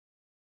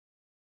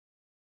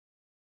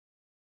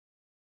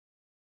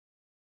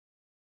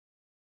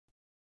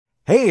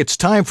Hey, it's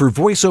time for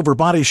VoiceOver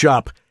Body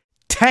Shop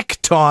Tech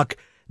Talk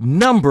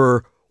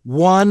number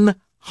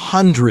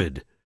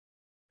 100.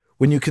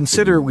 When you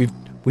consider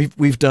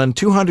we've done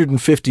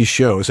 250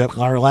 shows.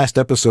 Our last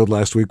episode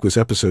last week was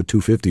episode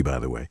 250, by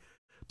the way.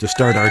 To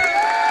start our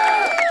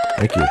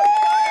Thank you.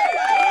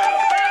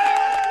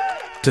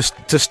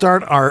 To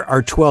start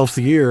our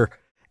 12th year,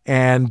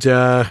 and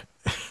so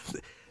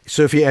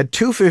if you add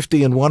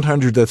 250 and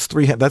 100, that's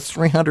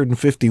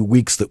 350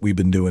 weeks that we've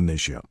been doing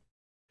this show.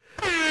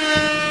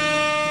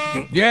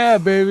 Yeah,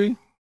 baby.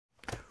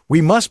 We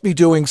must be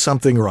doing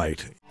something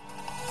right.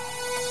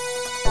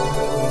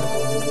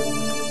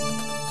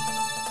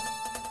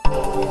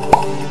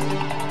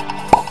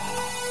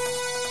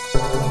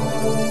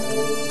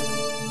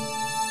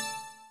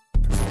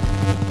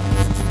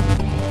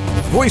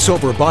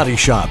 VoiceOver Body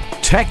Shop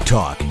Tech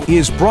Talk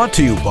is brought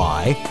to you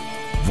by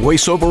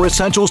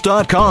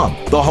VoiceOverEssentials.com,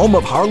 the home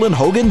of Harlan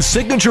Hogan's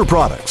signature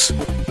products.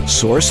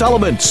 Source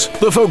Elements,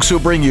 the folks who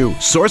bring you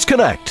Source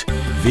Connect.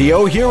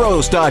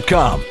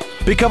 VOHeroes.com,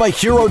 become a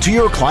hero to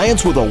your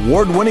clients with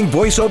award-winning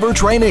voiceover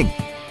training.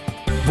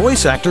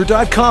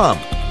 VoiceActor.com,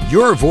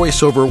 your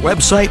voiceover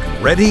website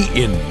ready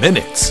in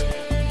minutes.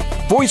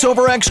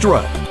 VoiceOver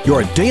Extra,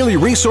 your daily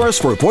resource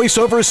for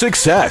voiceover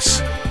success.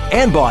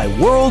 And by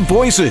World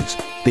Voices,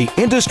 the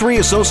Industry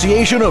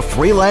Association of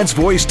Freelance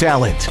Voice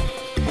Talent.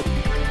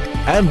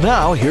 And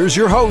now, here's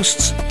your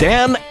hosts,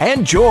 Dan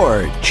and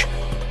George.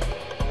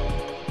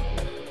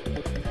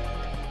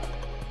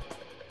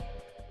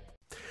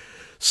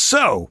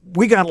 So,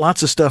 we got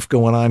lots of stuff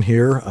going on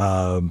here.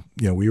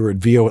 We were at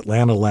VO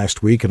Atlanta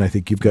last week, and I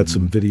think you've got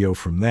some video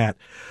from that.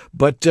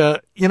 But,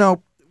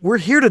 we're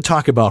here to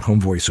talk about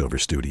home voiceover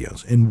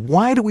studios. And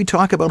why do we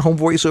talk about home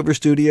voiceover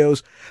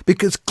studios?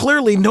 Because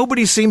clearly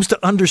nobody seems to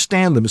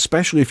understand them,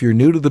 especially if you're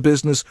new to the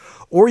business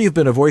or you've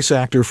been a voice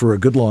actor for a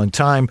good long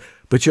time,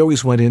 but you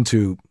always went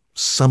into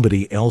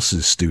somebody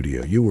else's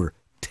studio. You were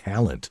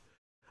talent.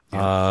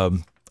 Yeah.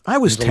 I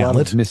was There's talent. A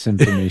lot of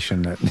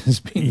misinformation that is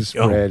being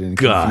spread and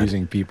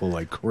confusing people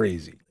like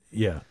crazy.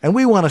 Yeah. And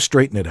we want to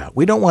straighten it out.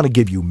 We don't want to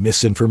give you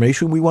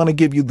misinformation. We want to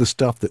give you the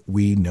stuff that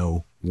we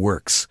know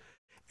works.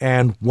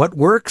 And what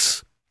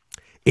works?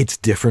 It's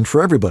different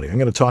for everybody. I'm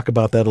going to talk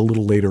about that a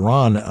little later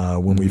on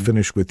when we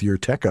finish with your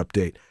tech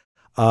update.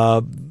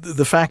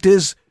 The fact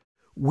is,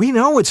 we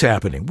know what's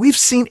happening. We've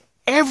seen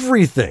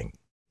everything.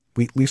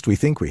 At least we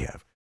think we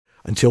have,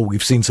 until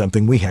we've seen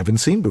something we haven't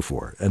seen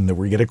before. And then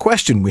we get a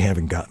question we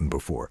haven't gotten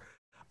before.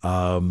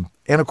 And,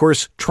 of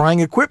course,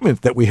 trying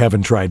equipment that we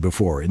haven't tried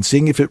before and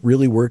seeing if it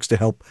really works to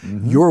help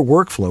your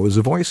workflow as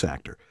a voice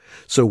actor.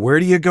 So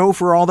where do you go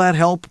for all that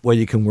help? Well,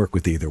 you can work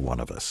with either one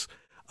of us.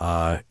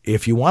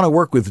 If you want to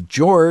work with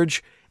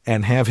George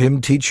and have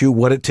him teach you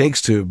what it takes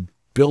to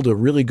build a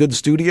really good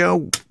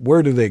studio,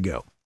 where do they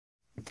go?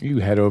 You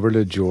head over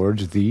to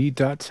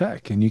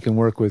georgethe.tech, and you can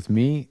work with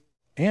me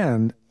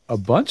and a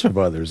bunch of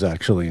others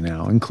actually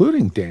now,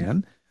 including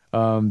Dan.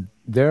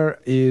 There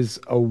is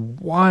a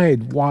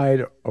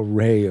wide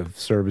array of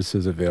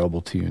services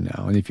available to you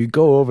now. And if you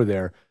go over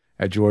there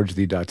at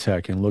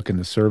georgethe.tech and look in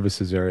the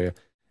services area,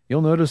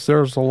 you'll notice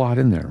there's a lot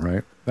in there,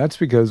 right? That's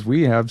because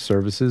we have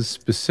services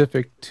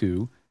specific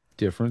to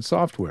different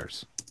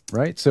softwares,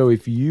 right? So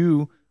if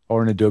you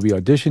are an Adobe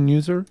Audition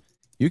user,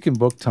 you can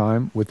book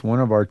time with one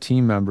of our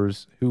team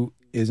members who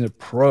is a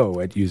pro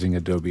at using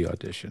Adobe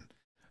Audition.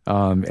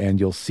 And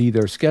you'll see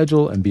their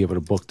schedule and be able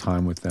to book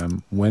time with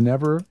them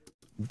whenever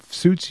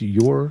suits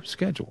your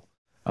schedule.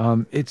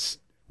 It's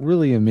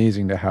really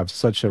amazing to have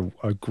such a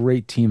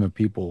great team of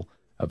people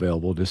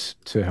available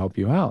to help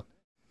you out,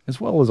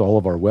 as well as all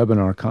of our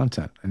webinar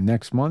content. And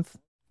next month,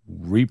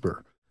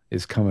 Reaper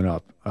is coming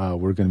up.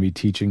 We're going to be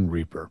teaching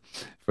Reaper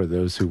for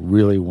those who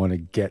really want to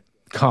get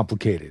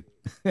complicated.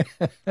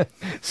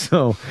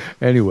 So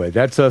anyway,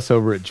 that's us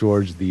over at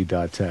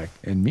georgethe.tech.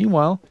 And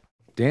meanwhile,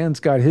 Dan's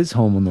got his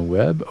home on the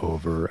web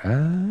over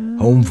at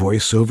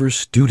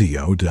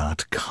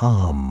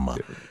homevoiceoverstudio.com.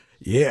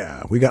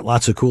 Yeah, we got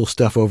lots of cool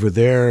stuff over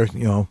there.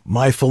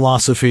 My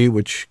philosophy,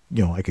 which,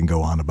 I can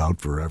go on about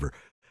forever.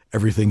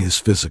 Everything is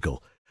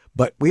physical.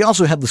 But we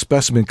also have the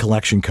specimen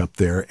collection cup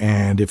there,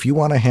 and if you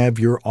want to have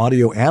your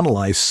audio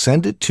analyzed,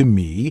 send it to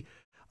me.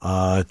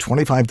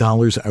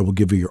 $25, I will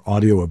give you your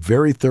audio a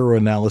very thorough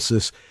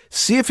analysis,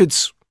 see if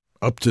it's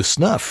up to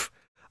snuff,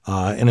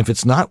 and if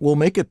it's not, we'll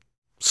make it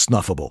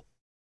snuffable.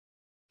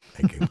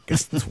 I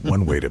guess that's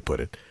one way to put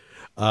it.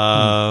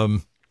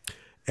 All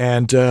you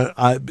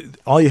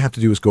have to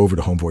do is go over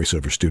to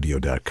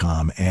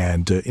homevoiceoverstudio.com,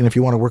 and if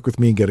you want to work with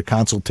me and get a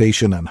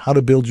consultation on how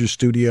to build your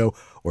studio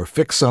or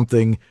fix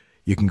something,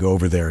 you can go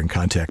over there and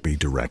contact me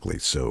directly.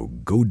 So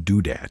go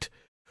do that.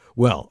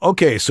 Well,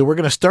 okay, so we're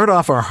going to start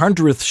off our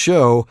 100th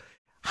show.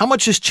 How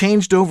much has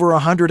changed over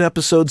 100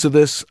 episodes of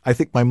this? I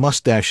think my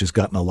mustache has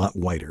gotten a lot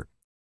whiter.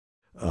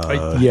 We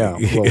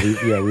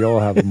all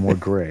have more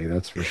gray,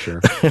 that's for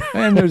sure.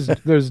 And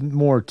there's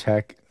more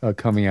tech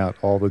coming out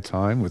all the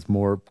time with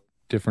more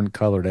different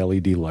colored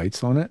LED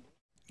lights on it.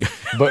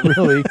 But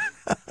really,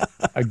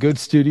 a good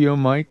studio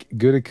mic,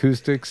 good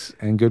acoustics,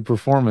 and good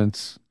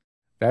performance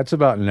That's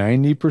about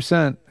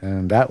 90%,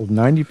 and that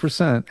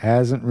 90%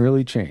 hasn't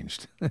really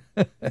changed.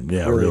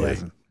 Yeah, really.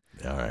 Hasn't.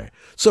 All right.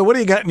 So what do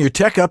you got in your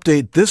tech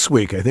update this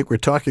week? I think we're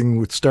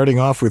starting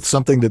off with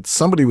something that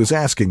somebody was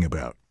asking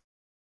about.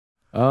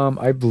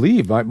 I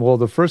believe, well,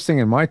 the first thing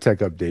in my tech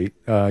update,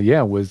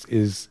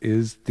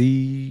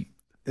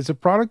 is a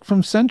product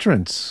from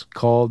Centrance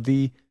called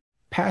the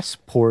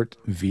Passport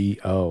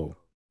VO.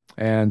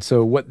 And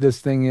so what this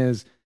thing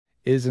is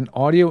an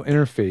audio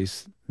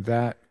interface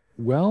that,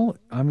 well,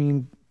 I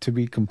mean, to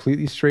be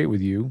completely straight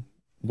with you,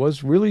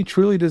 was really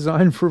truly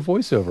designed for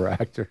voiceover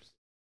actors.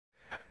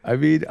 I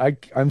mean,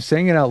 I'm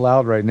saying it out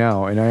loud right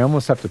now, and I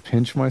almost have to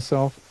pinch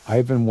myself.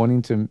 I've been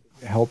wanting to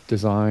help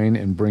design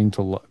and bring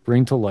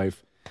to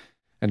life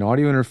an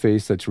audio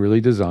interface that's really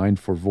designed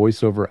for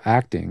voiceover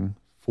acting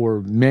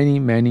for many,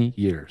 many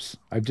years.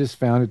 I've just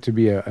found it to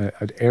be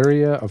an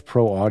area of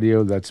pro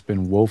audio that's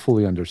been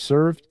woefully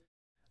underserved.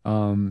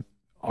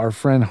 Our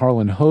friend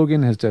Harlan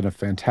Hogan has done a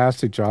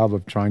fantastic job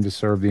of trying to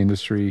serve the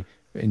industry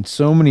in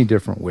so many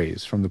different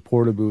ways, from the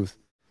Portabooth,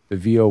 the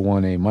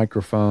VO1A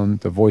microphone,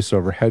 the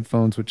voiceover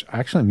headphones, which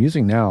actually I'm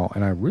using now.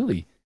 And I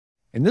really,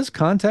 in this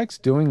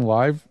context, doing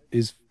live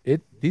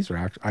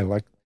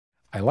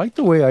I like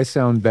the way I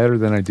sound better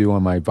than I do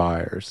on my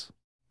buyers.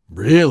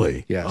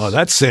 Really? Yes. Oh,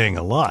 that's saying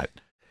a lot.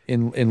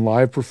 In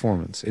live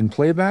performance. In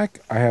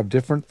playback, I have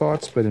different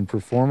thoughts, but in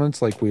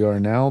performance, like we are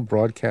now,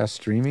 broadcast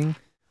streaming,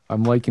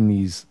 I'm liking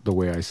the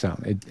way I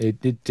sound.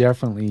 It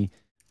definitely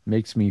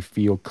makes me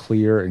feel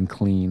clear and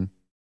clean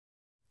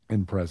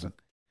and present.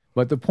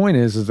 But the point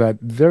is that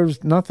there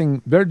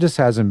just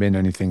hasn't been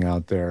anything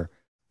out there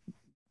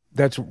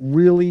that's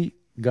really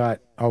got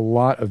a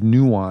lot of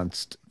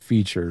nuanced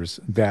features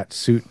that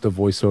suit the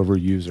voiceover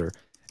user.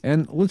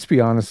 And let's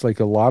be honest, like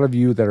a lot of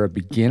you that are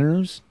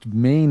beginners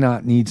may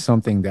not need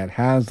something that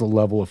has the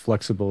level of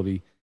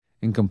flexibility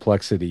and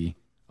complexity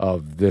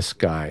of this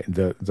guy,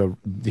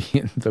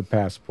 the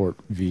Passport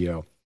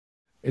VO.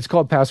 It's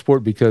called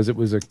Passport because it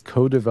was a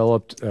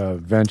co-developed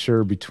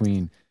venture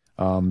between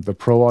the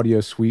Pro Audio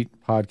Suite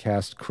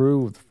podcast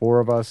crew, the four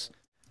of us,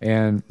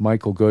 and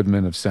Michael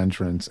Goodman of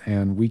Centrance.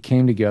 And we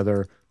came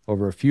together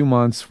over a few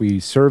months. We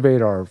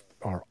surveyed our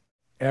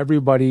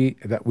everybody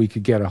that we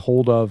could get a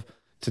hold of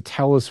to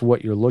tell us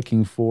what you're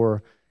looking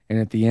for. And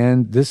at the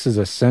end, this is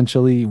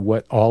essentially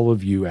what all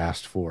of you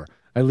asked for,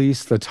 at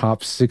least the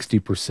top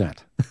 60%.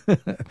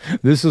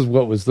 This is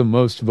what was the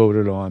most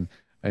voted on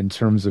in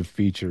terms of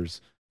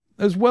features,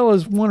 as well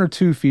as one or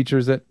two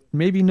features that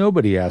maybe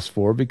nobody asked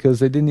for because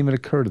they didn't even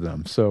occur to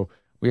them. So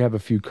we have a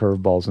few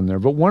curveballs in there.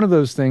 But one of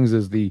those things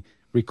is the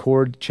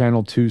record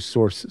channel 2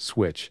 source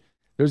switch.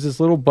 There's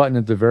this little button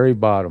at the very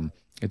bottom.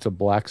 It's a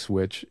black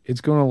switch. It's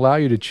going to allow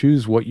you to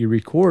choose what you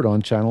record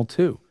on channel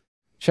 2.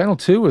 Channel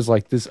 2 is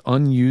like this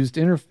unused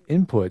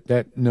input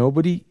that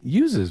nobody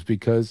uses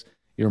because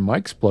your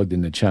mic's plugged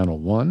into channel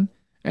 1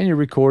 and you're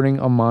recording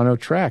a mono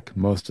track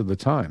most of the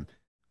time.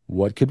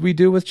 What could we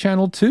do with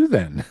channel 2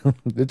 then?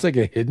 It's like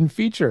a hidden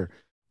feature.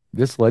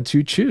 This lets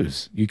you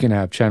choose. You can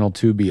have channel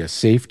 2 be a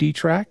safety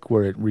track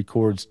where it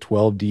records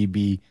 12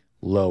 dB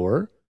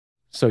lower,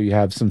 so you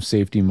have some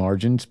safety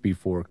margins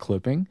before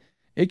clipping.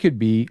 It could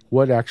be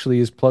what actually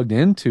is plugged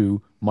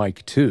into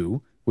mic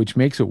 2, which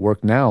makes it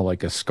work now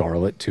like a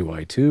Scarlett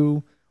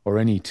 2i2 or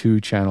any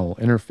 2-channel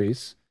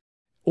interface.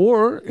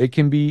 Or it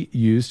can be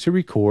used to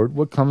record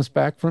what comes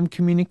back from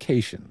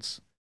communications.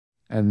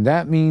 And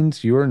that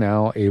means you are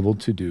now able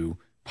to do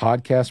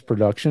podcast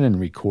production and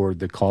record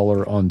the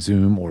caller on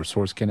Zoom or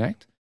Source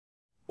Connect.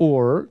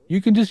 Or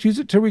you can just use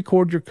it to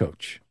record your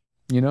coach.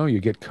 You know, you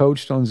get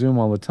coached on Zoom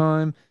all the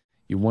time.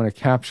 You want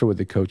to capture what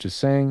the coach is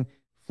saying.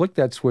 Flick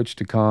that switch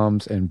to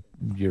comms and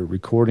you're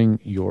recording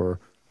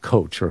your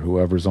coach or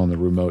whoever's on the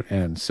remote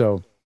end.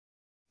 So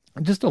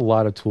just a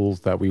lot of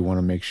tools that we want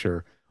to make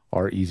sure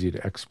are easy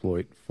to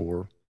exploit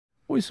for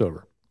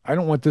voiceover. I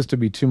don't want this to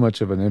be too much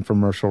of an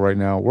infomercial right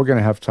now. We're going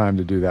to have time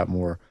to do that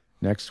more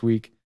next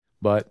week.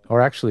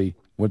 Or actually,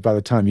 by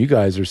the time you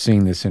guys are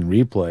seeing this in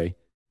replay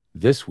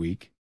this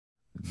week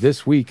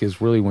is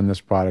really when this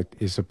product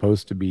is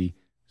supposed to be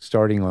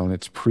starting on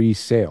its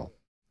pre-sale.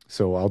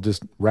 So I'll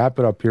just wrap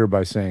it up here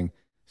by saying,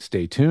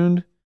 stay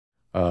tuned.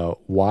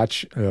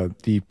 Watch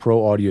the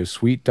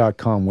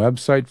proaudiosuite.com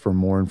website for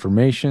more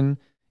information.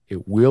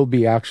 It will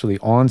be actually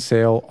on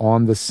sale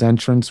on the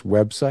Centrance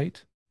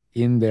website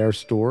in their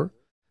store,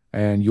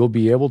 and you'll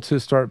be able to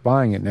start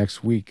buying it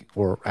next week,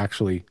 or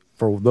actually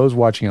for those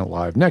watching it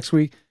live next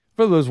week,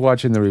 for those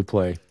watching the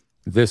replay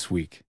this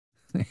week.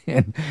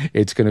 And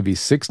it's going to be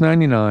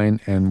 $6.99,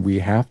 and we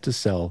have to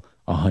sell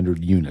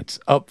 100 units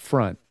up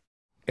front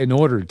in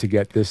order to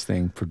get this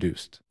thing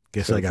produced.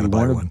 Guess so I got to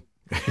buy one.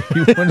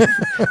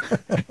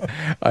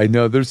 I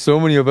know there's so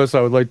many of us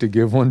I would like to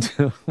give one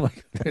to.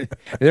 Like,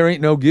 there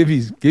ain't no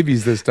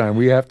giveies this time.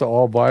 We have to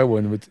all buy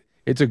one.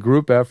 It's a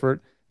group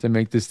effort to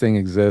make this thing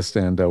exist,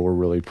 and we're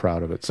really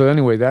proud of it. So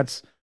anyway,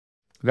 that's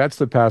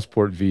the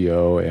Passport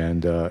VO,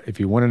 and if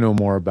you want to know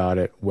more about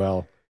it,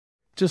 well,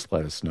 just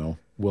let us know.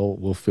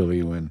 We'll fill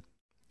you in.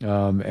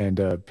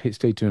 And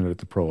stay tuned at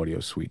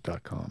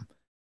theproaudiosuite.com.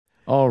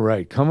 All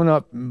right, coming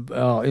up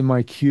in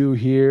my queue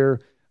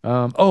here.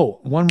 Oh,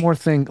 one more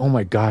thing. Oh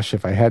my gosh,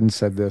 if I hadn't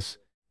said this,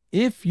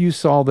 if you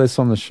saw this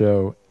on the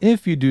show,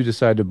 if you do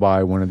decide to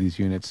buy one of these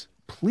units,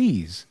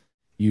 please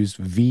use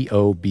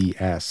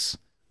VOBS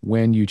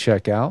when you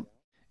check out.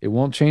 It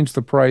won't change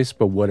the price,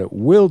 but what it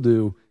will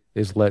do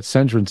is let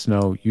Centrance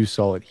know you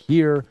saw it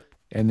here,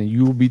 and then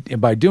you will be,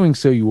 and by doing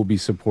so, you will be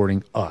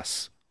supporting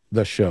us,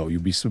 the show.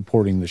 You'll be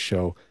supporting the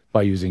show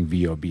by using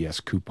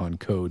VOBS coupon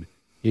code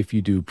if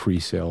you do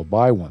pre-sale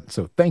buy one.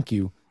 So thank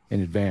you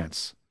in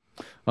advance.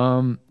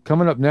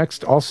 Coming up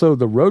next, also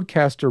the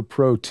Rodecaster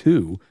Pro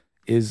II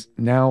is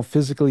now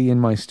physically in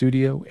my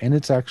studio, and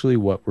it's actually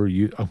what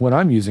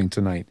I'm using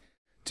tonight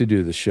to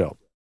do the show.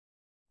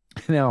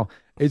 Now,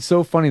 it's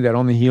so funny that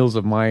on the heels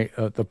of my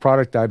the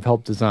product I've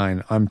helped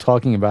design, I'm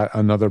talking about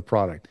another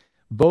product.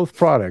 Both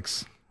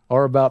products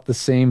are about the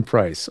same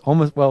price.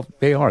 Almost, well,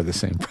 they are the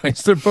same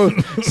price. They're both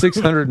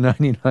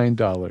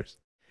 $699.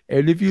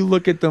 And if you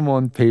look at them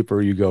on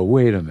paper, you go,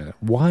 wait a minute,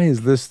 why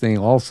is this thing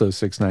also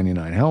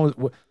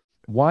 $699?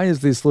 Why is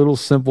this little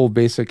simple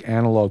basic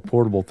analog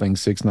portable thing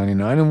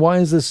 $699? And why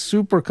is this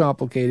super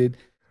complicated,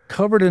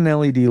 covered in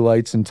LED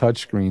lights and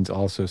touchscreens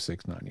also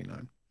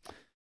 $699?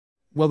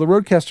 Well, the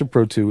Rodecaster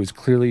Pro II is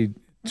clearly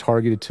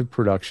targeted to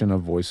production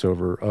of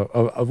voiceover,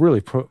 of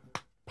really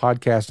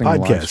podcasting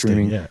and live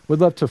streaming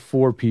with up to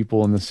 4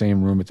 people in the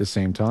same room at the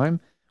same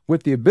time,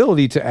 with the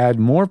ability to add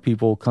more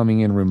people coming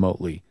in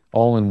remotely,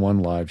 all in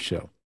one live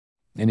show.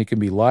 And it can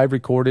be live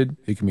recorded,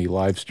 it can be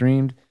live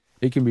streamed,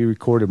 it can be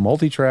recorded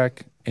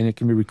multi-track, and it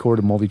can be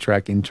recorded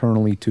multi-track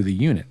internally to the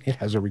unit. It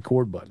has a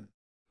record button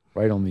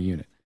right on the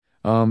unit.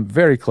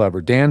 Very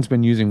clever. Dan's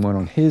been using one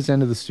on his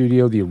end of the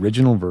studio, the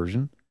original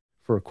version,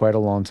 for quite a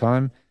long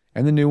time.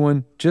 And the new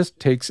one just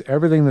takes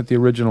everything that the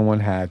original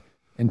one had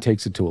and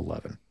takes it to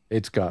 11.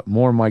 It's got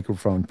more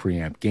microphone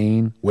preamp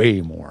gain,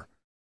 way more.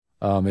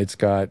 It's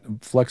got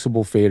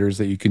flexible faders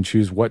that you can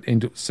choose what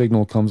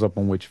signal comes up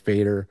on which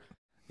fader.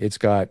 It's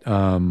got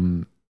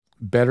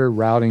better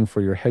routing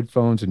for your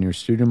headphones and your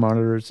studio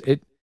monitors.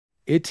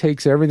 It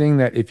takes everything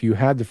that if you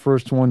had the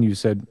first one, you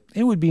said,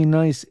 it would be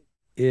nice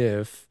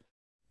if,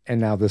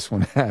 and now this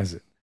one has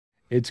it.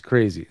 It's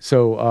crazy.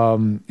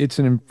 So it's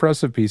an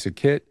impressive piece of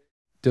kit.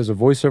 Does a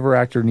voiceover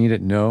actor need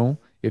it? No.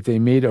 If they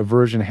made a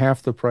version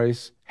half the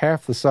price,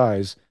 half the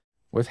size,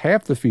 with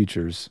half the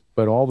features,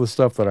 but all the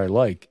stuff that I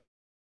like,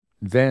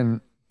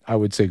 then I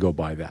would say go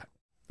buy that.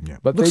 Yeah.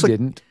 But they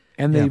didn't,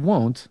 and they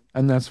won't,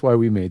 and that's why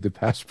we made the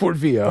Passport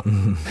VO.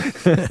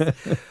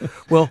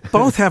 Well,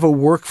 both have a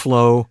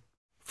workflow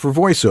for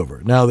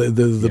voiceover. Now,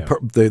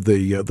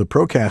 the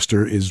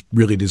Procaster is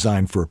really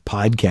designed for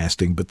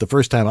podcasting, but the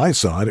first time I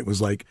saw it, it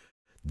was like,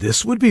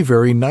 this would be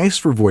very nice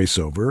for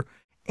voiceover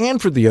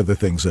and for the other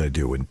things I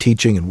do in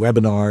teaching and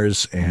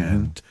webinars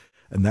and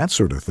that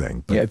sort of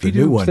thing. But if you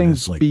do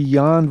things like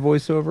beyond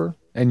voiceover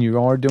and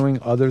you are doing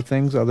other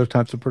things, other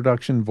types of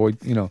production,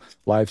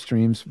 live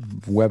streams,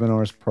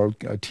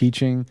 webinars,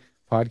 teaching,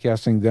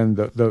 podcasting, then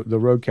the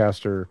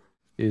Rodecaster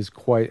is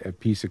quite a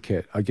piece of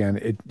kit.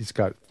 Again, it's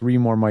got 3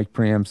 more mic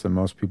preamps than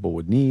most people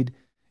would need.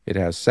 It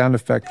has sound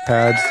effect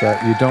pads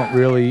that you don't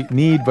really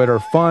need but are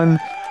fun.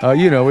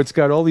 It's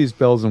got all these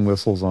bells and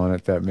whistles on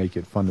it that make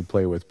it fun to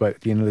play with. But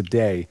at the end of the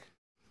day,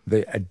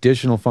 the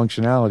additional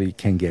functionality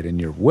can get in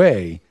your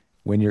way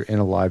when you're in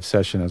a live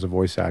session as a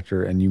voice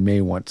actor, and you may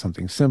want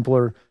something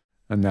simpler.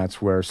 And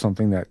that's where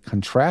something that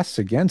contrasts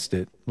against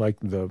it, like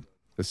the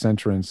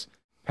Centrance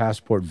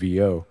Passport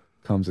VO,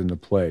 comes into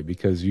play,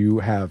 because you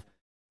have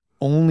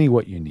only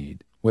what you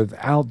need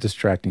without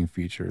distracting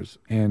features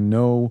and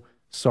no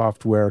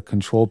software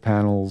control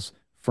panels,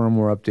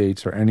 firmware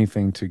updates, or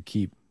anything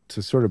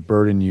to sort of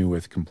burden you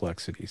with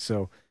complexity.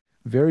 So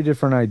very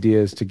different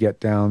ideas to get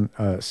down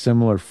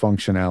similar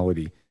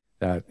functionality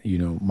that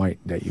you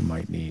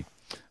might need.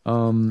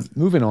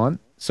 Moving on.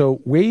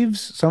 So Waves,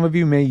 some of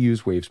you may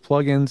use Waves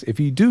plugins. If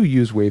you do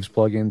use Waves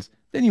plugins,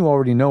 then you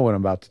already know what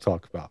I'm about to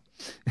talk about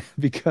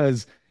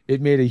because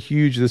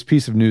this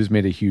piece of news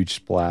made a huge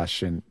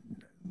splash, and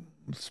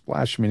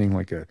splash meaning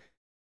like a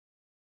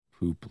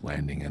poop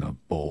landing in a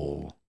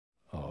bowl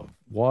of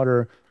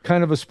water,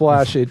 kind of a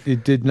splash.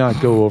 It did not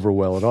go over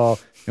well at all.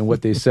 And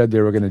what they said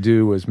they were going to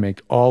do was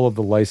make all of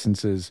the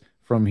licenses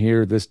from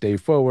here, this day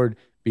forward,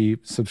 be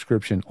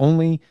subscription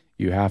only.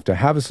 You have to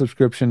have a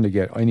subscription to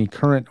get any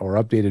current or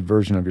updated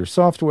version of your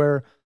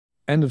software.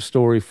 End of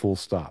story, full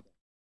stop.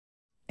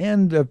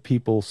 And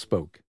people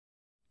spoke.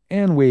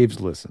 And Waves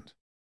listened.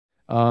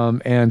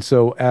 And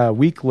so a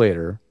week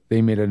later,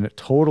 they made a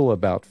total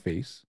about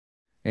face.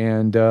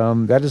 And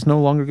that is no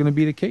longer going to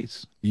be the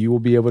case. You will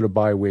be able to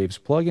buy Waves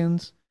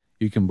plugins.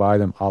 You can buy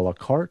them a la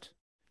carte.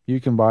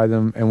 You can buy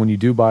them, and when you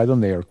do buy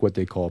them, they are what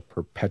they call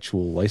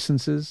perpetual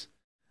licenses.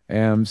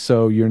 And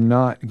so you're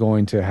not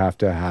going to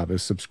have a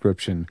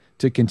subscription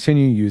to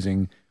continue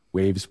using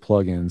Waves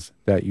plugins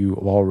that you have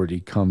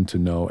already come to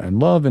know and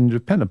love and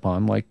depend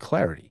upon, like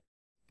Clarity.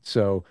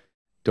 So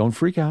don't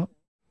freak out.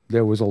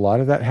 There was a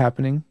lot of that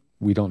happening.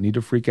 We don't need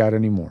to freak out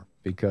anymore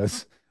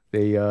because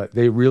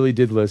they really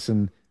did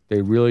listen.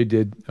 They really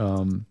did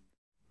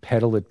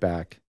pedal it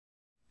back,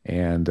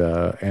 and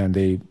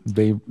they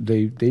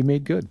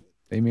made good.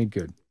 They made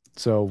good.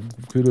 So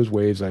kudos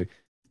Waves.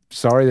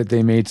 Sorry that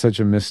they made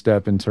such a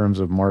misstep in terms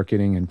of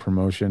marketing and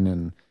promotion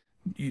and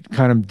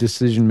kind of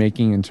decision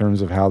making in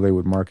terms of how they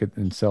would market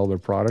and sell their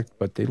product,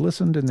 but they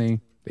listened and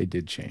they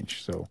did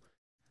change. So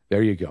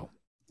there you go.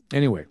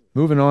 Anyway,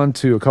 moving on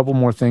to a couple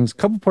more things. A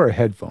couple pair of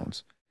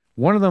headphones.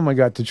 One of them I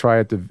got to try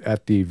at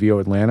the VO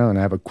Atlanta, and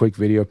I have a quick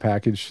video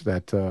package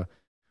that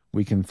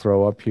we can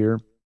throw up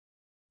here.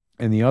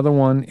 And the other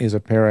one is a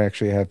pair I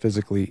actually have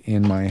physically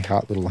in my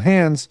hot little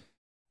hands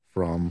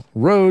from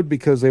Rode,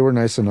 because they were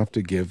nice enough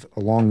to give,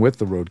 along with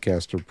the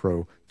Rodecaster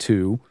Pro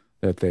II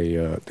that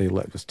they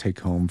let us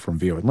take home from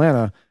VO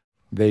Atlanta,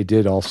 they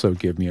did also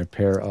give me a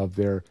pair of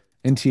their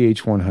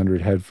NTH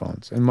 100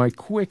 headphones. And my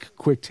quick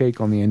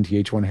take on the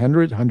NTH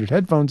 100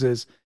 headphones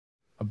is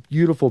a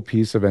beautiful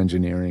piece of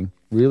engineering,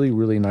 really,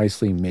 really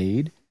nicely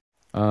made,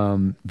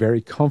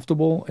 very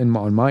comfortable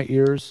on my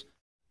ears,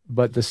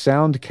 but the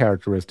sound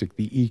characteristic,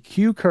 the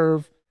EQ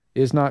curve,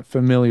 is not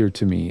familiar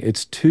to me.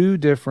 It's too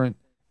different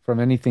from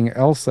anything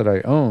else that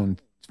I own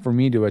for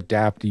me to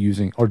adopt to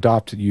using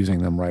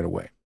them right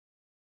away.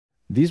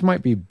 These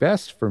might be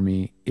best for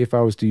me if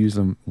I was to use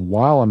them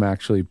while I'm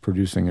actually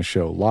producing a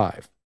show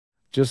live.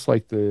 Just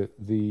like the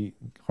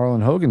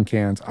Harlan Hogan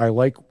cans, I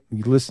like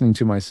listening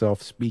to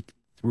myself speak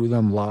through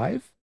them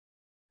live,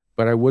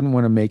 but I wouldn't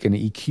want to make an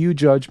EQ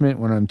judgment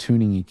when I'm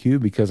tuning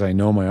EQ because I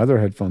know my other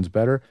headphones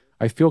better.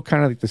 I feel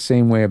kind of like the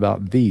same way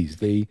about these.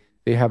 They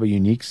have a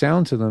unique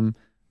sound to them,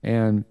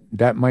 and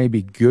that might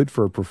be good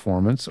for a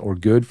performance or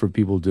good for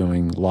people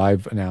doing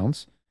live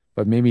announce,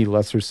 but maybe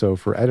lesser so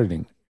for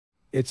editing.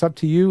 It's up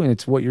to you, and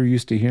it's what you're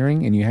used to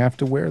hearing, and you have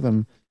to wear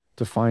them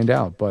to find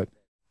out. But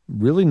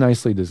really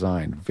nicely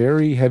designed,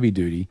 very heavy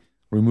duty,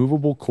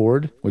 removable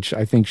cord, which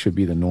I think should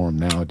be the norm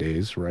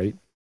nowadays, right?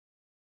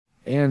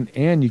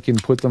 And you can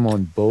put them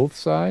on both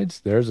sides.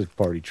 There's a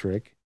party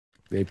trick.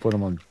 They put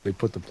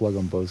the plug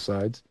on both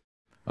sides.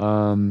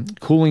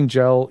 Cooling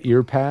gel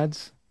ear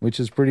pads, which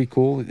is pretty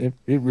cool. It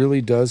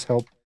really does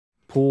help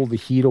pull the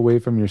heat away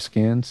from your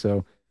skin.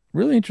 So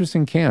really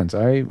interesting cans.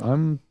 I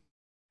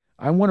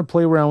want to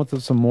play around with them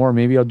some more.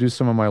 Maybe I'll do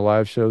some of my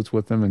live shows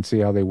with them and see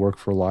how they work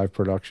for live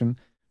production.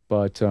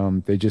 But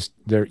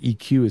their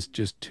EQ is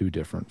just too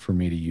different for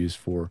me to use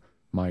for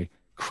my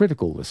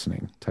critical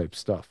listening type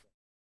stuff.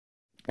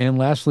 And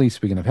lastly,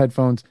 speaking of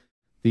headphones,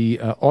 the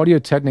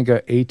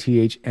Audio-Technica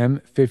ATH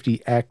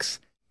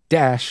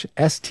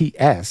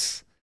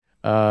M50X-STS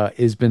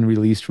has been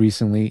released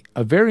recently.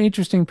 A very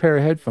interesting pair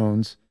of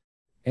headphones,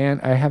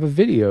 and I have a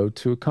video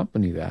to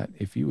accompany that.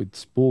 If you would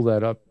spool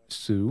that up,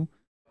 Sue.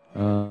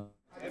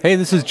 Hey,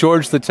 this is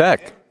George the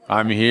Tech.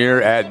 I'm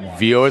here at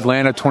VO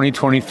Atlanta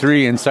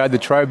 2023 inside the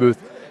Tri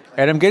booth,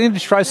 and I'm getting to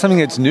try something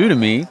that's new to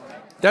me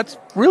that's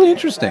really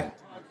interesting.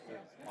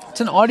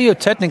 It's an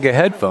Audio-Technica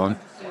headphone,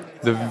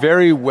 the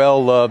very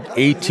well-loved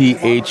ATH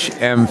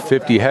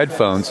M50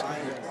 headphones,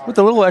 with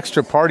a little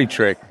extra party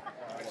trick,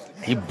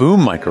 a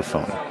boom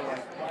microphone.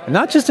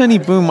 Not just any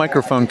boom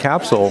microphone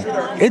capsule,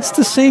 it's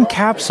the same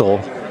capsule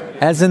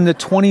as in the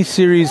 20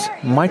 series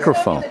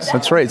microphones.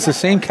 That's right, it's the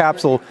same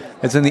capsule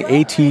as in the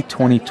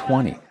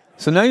AT2020.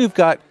 So now you've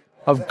got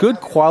a good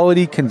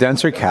quality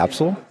condenser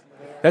capsule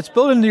that's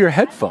built into your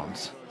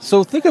headphones.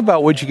 So think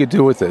about what you could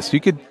do with this. You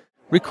could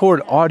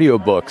record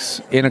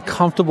audiobooks in a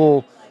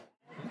comfortable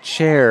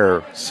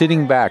chair,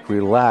 sitting back,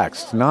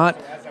 relaxed, not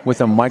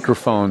with a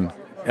microphone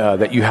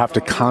that you have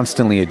to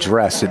constantly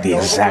address at the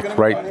exact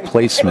right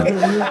placement.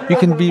 You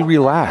can be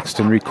relaxed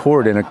and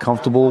record in a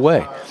comfortable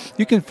way.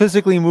 You can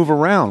physically move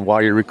around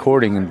while you're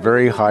recording in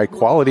very high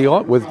quality,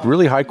 with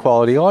really high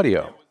quality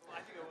audio,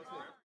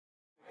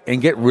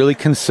 and get really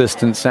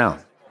consistent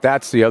sound.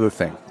 That's the other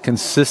thing.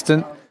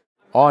 Consistent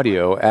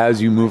audio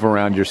as you move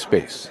around your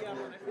space.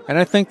 And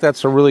I think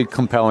that's a really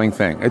compelling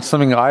thing. It's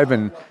something I've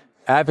been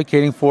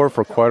advocating for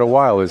quite a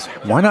while, is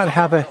why not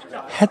have a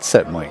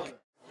headset mic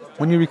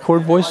when you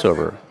record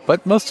voiceover?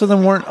 But most of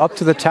them weren't up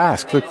to the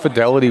task. The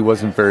fidelity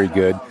wasn't very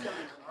good.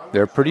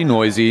 They're pretty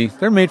noisy.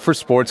 They're made for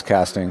sports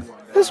casting.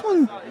 This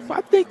one,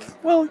 I think,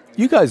 well,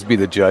 you guys be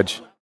the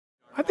judge.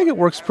 I think it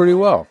works pretty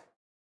well.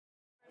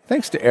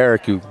 Thanks to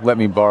Eric who let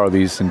me borrow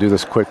these and do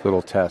this quick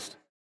little test.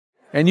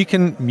 And you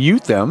can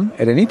mute them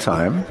at any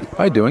time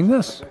by doing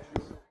this.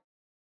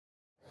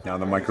 Now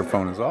the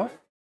microphone is off.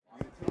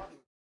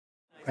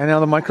 And now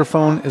the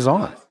microphone is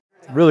on.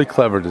 Really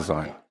clever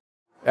design.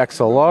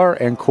 XLR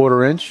and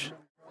 1/4 inch.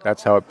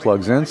 That's how it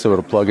plugs in. So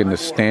it'll plug into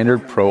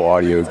standard pro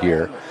audio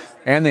gear.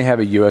 And they have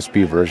a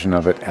USB version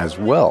of it as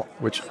well,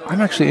 which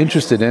I'm actually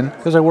interested in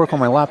because I work on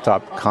my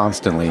laptop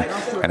constantly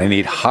and I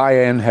need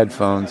high-end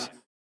headphones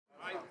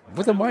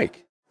with a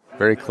mic.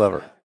 Very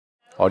clever.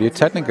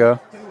 Audio-Technica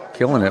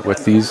killing it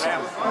with these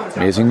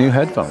amazing new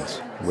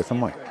headphones with a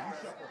mic.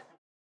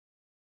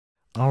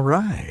 All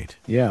right.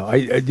 Yeah.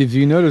 Did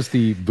you notice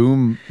the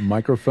boom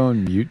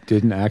microphone mute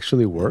didn't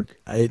actually work?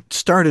 It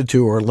started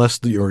to, or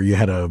you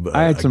had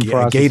I had some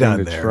processing gate on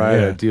to there. try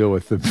to deal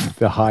with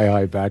the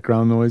high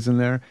background noise in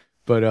there.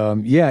 But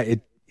yeah,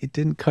 it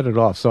didn't cut it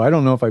off. So I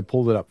don't know if I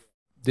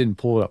didn't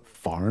pull it up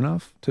far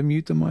enough to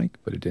mute the mic,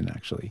 but it didn't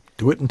actually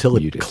do it until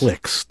it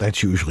clicks.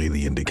 That's usually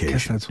the indication. I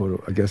guess that's what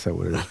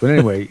it is. But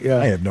anyway, yeah,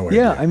 I have no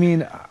idea. Yeah, I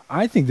mean,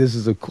 I think this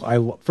is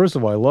first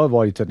of all, I love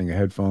Audio Technica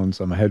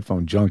headphones. I'm a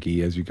headphone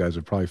junkie, as you guys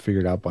have probably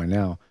figured out by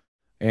now.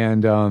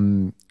 And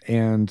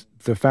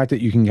the fact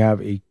that you can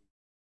have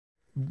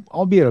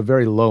albeit a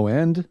very low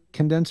end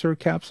condenser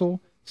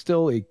capsule,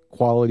 still a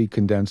quality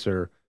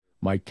condenser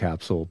mic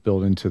capsule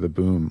built into the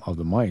boom of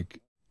the mic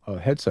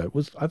headset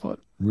was, I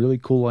thought, really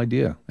cool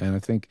idea. And I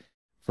think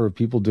for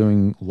people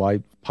doing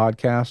live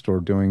podcast or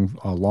doing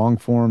long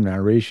form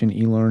narration,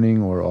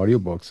 e-learning, or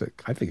audiobooks,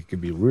 I think it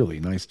could be really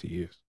nice to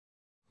use.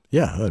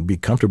 Yeah, it'd be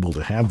comfortable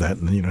to have that,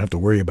 and then you don't have to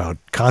worry about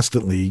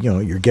constantly,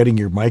 you're getting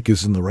your mic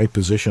is in the right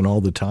position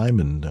all the time.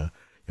 And, and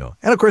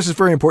of course it's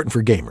very important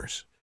for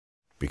gamers,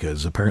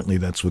 because apparently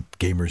that's what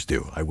gamers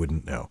do. I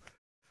wouldn't know.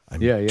 I'm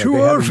too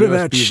old for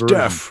that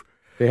stuff.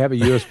 They have a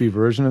USB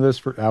version of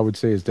this, I would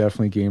say is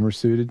definitely gamer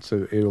suited.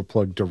 So it'll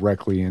plug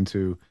directly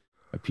into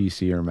a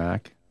PC or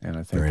Mac. And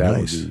I think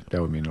that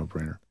would be a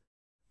no-brainer.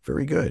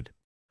 Very good.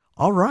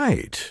 All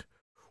right.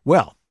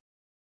 Well,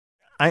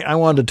 I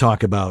wanted to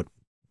talk about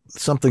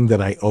something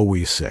that I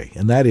always say,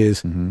 and that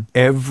is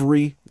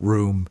every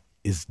room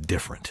is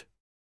different.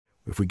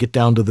 If we get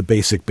down to the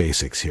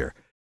basics here,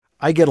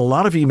 I get a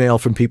lot of email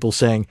from people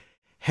saying,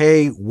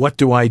 hey, what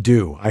do? I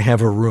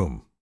have a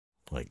room.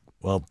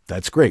 Well,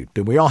 that's great.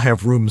 And we all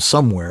have rooms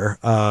somewhere,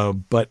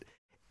 but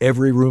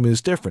every room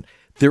is different.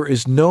 There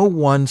is no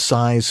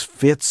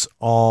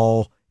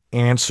one-size-fits-all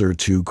answer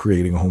to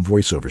creating a home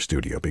voiceover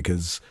studio,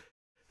 because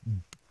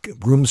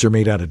rooms are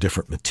made out of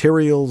different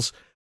materials.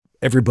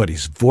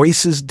 Everybody's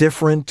voice is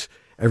different.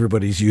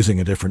 Everybody's using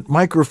a different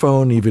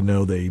microphone, even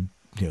though they,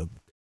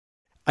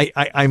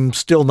 I'm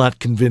still not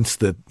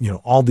convinced that,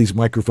 all these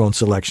microphone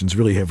selections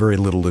really have very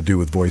little to do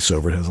with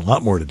voiceover. It has a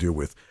lot more to do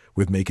with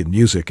making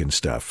music and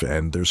stuff.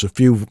 And there's a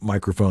few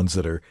microphones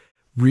that are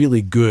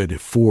really good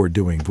for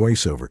doing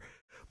voiceover.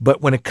 But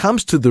when it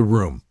comes to the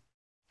room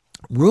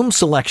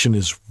selection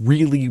is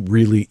really,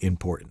 really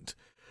important,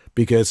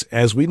 because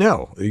as we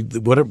know,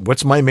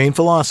 what's my main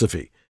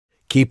philosophy?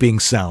 Keeping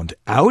sound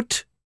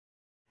out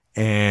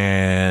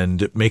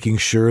and making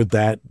sure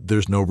that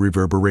there's no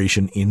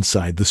reverberation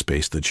inside the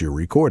space that you're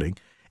recording.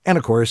 And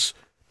of course,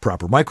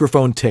 proper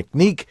microphone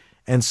technique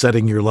and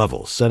setting your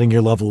levels. Setting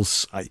your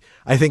levels,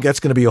 I think that's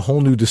going to be a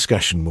whole new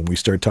discussion when we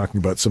start talking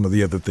about some of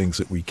the other things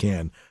that we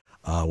can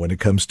when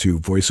it comes to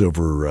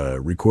voiceover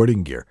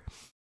recording gear.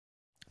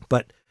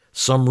 But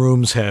some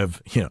rooms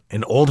have,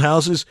 in old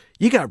houses,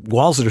 you got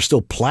walls that are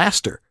still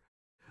plaster.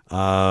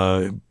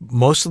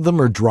 Most of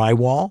them are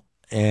drywall,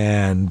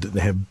 and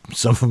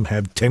some of them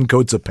have 10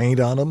 coats of paint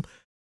on them.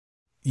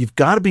 You've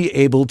got to be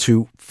able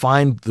to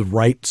find the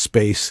right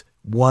space,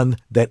 one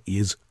that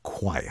is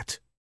quiet.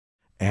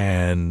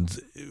 And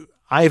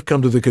I've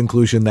come to the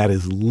conclusion that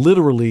is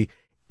literally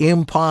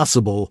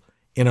impossible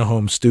in a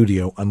home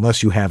studio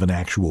unless you have an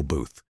actual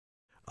booth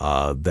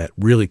that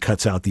really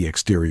cuts out the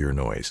exterior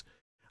noise.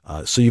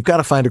 So you've got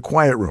to find a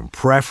quiet room,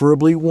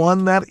 preferably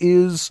one that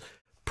is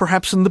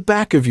perhaps in the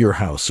back of your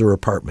house or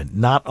apartment,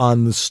 not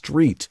on the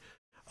street,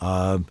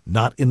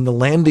 not in the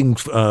landing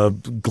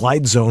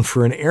glide zone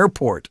for an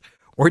airport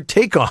or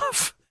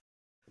takeoff.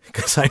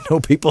 Because I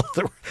know people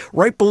that are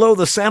right below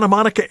the Santa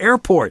Monica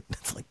airport.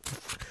 It's like,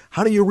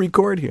 how do you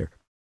record here?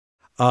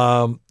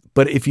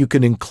 But if you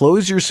can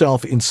enclose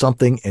yourself in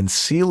something and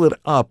seal it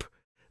up,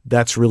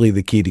 that's really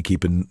the key to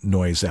keeping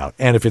noise out.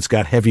 And if it's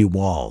got heavy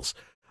walls.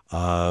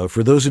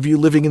 For those of you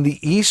living in the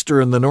East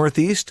or in the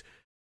Northeast,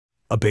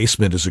 a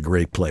basement is a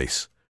great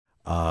place.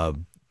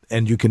 And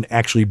you can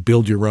actually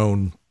build your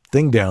own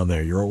thing down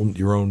there, your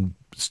own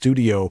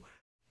studio,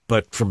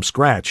 but from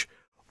scratch.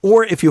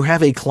 Or if you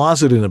have a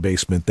closet in a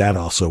basement, that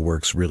also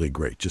works really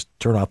great. Just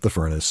turn off the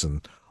furnace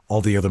and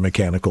all the other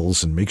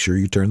mechanicals and make sure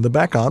you turn them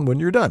back on when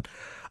you're done.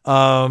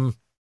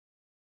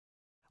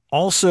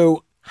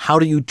 Also, how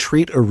do you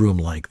treat a room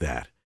like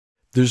that?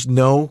 There's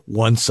no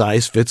one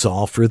size fits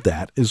all for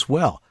that as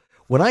well.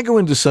 When I go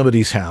into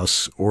somebody's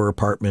house or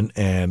apartment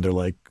and they're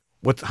like,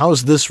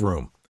 how's this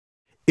room?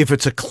 If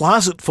it's a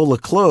closet full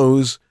of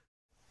clothes,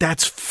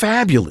 that's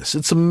fabulous.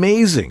 It's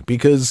amazing,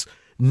 because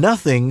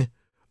nothing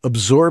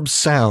absorbs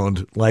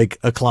sound like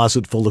a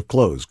closet full of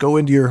clothes. Go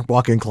into your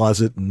walk-in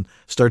closet and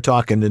start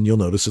talking, and you'll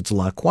notice it's a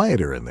lot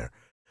quieter in there.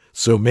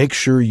 So make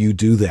sure you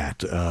do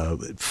that.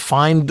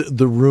 Find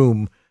the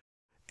room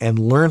and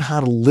learn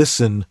how to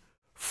listen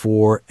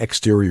for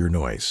exterior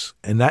noise.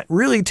 And that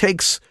really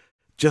takes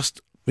just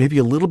maybe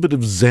a little bit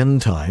of Zen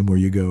time where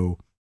you go,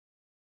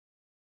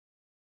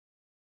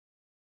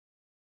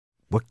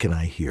 what can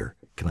I hear?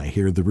 Can I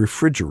hear the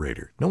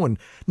refrigerator? No one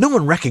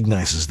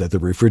recognizes that the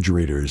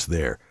refrigerator is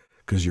there,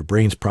 because your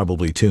brain's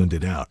probably tuned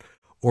it out.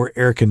 Or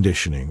air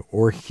conditioning,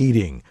 or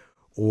heating,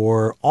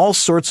 or all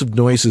sorts of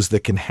noises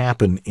that can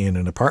happen in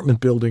an apartment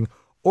building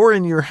or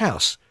in your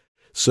house.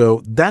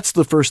 So that's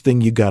the first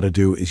thing you got to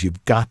do, is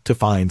you've got to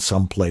find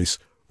someplace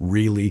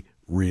really,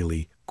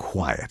 really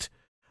quiet.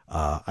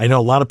 I know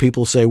a lot of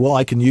people say, well,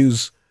 I can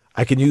use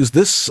I can use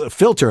this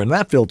filter and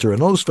that filter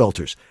and those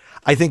filters.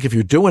 I think if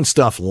you're doing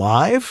stuff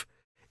live,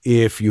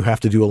 if you have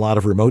to do a lot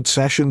of remote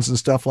sessions and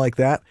stuff like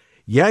that,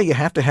 yeah, you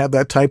have to have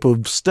that type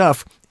of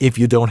stuff if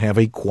you don't have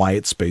a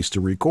quiet space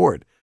to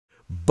record.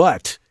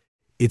 But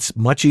it's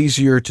much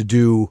easier to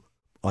do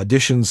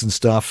auditions and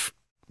stuff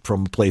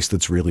from a place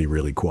that's really,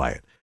 really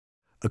quiet.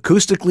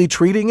 Acoustically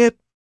treating it,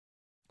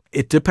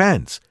 it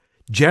depends.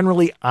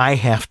 Generally, I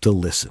have to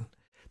listen.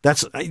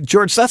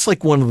 George, that's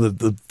like one of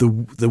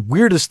the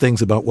weirdest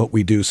things about what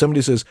we do.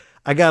 Somebody says,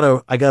 I got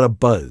a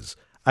buzz.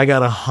 I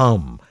got a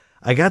hum.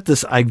 I got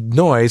this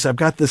noise. I've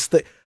got this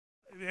thing.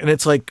 And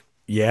it's like,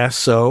 yeah,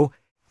 so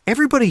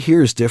everybody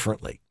hears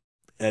differently.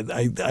 And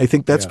I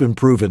think that's been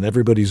proven.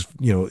 Everybody's,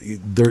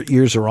 their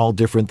ears are all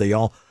different. They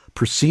all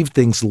perceive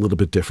things a little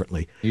bit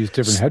differently. You use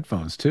different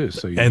headphones too.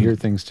 So you hear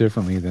things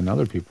differently than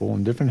other people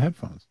in different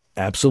headphones.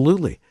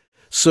 Absolutely.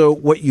 So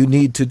what you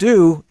need to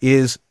do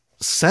is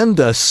send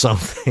us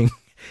something.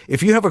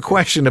 If you have a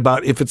question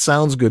about if it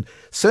sounds good,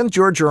 send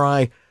George or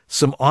I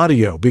some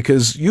audio,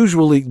 because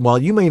usually, while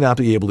you may not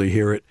be able to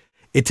hear it,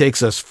 it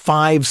takes us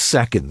 5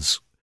 seconds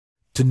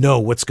to know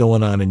what's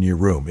going on in your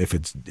room. If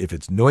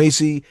it's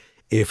noisy,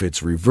 if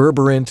it's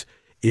reverberant,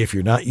 if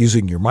you're not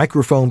using your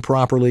microphone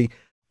properly,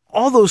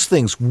 all those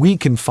things we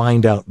can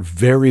find out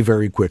very,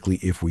 very quickly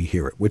if we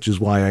hear it, which is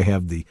why I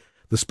have the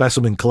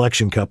specimen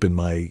collection cup in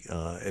my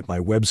at my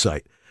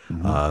website.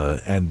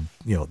 And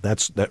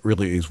that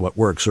really is what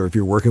works. Or if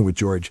you're working with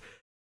George,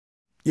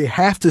 you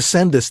have to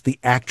send us the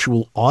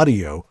actual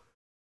audio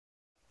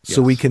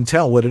so we can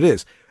tell what it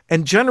is.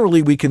 And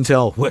generally we can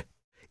tell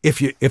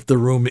if the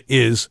room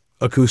is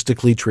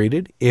acoustically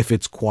treated, if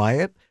it's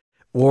quiet,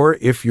 or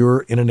if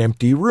you're in an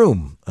empty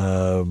room.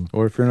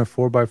 Or if you're in a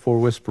 4x4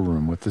 whisper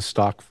room with the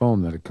stock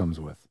foam that it comes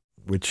with.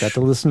 Which got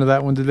to listen to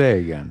that one today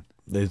again.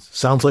 It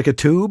sounds like a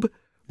tube.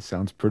 It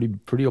sounds pretty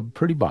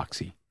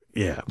boxy.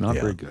 Yeah. Not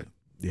very good.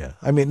 Yeah.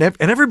 I mean, and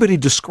everybody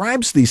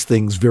describes these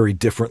things very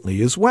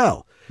differently as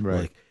well.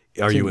 Right. Like,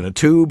 are you in a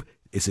tube?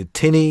 Is it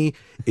tinny?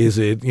 Is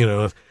it,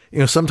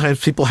 sometimes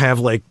people have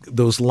like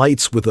those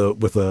lights with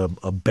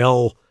a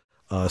bell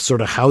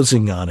sort of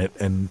housing on it.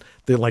 And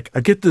they're like,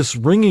 I get this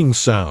ringing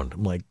sound.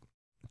 I'm like,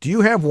 do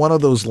you have one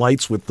of those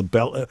lights with the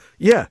bell?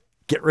 Yeah,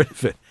 get rid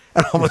of it.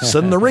 And all of a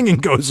sudden the ringing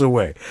goes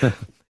away.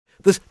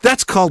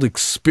 That's called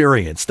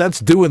experience. That's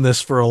doing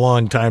this for a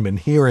long time and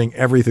hearing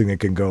everything that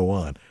can go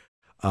on.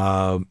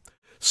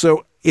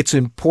 So it's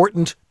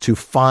important to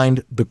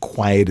find the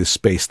quietest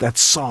space. That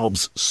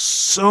solves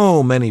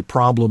so many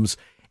problems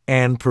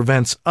and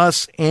prevents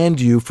us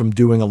and you from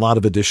doing a lot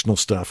of additional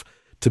stuff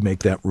to make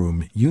that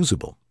room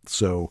usable.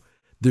 So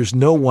there's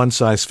no one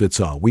size fits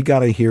all. We got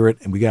to hear it,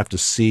 and we have to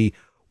see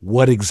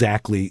what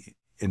exactly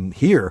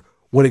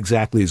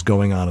is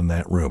going on in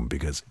that room,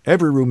 because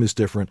every room is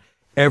different.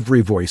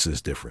 Every voice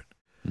is different.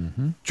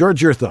 Mm-hmm.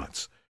 George, your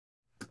thoughts?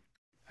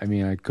 I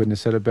mean, I couldn't have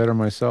said it better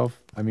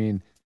myself. I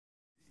mean,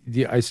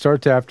 I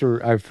start to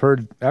after I've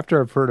heard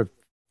of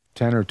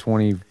 10 or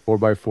 20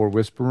 4x4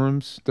 whisper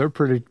rooms, they're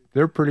pretty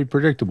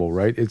predictable,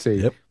 right? It's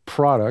a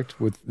product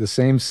with the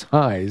same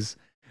size,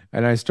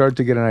 and I start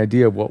to get an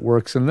idea of what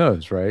works in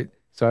those, right?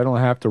 So I don't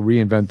have to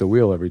reinvent the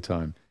wheel every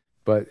time.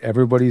 But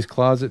everybody's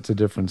closet's a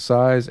different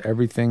size.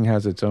 Everything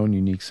has its own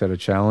unique set of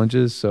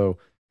challenges. So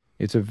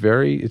it's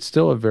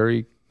still a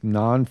very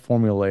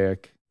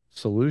non-formulaic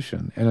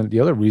solution. And the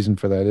other reason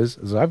for that is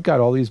I've got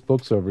all these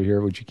books over here,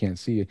 which you can't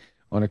see,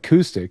 on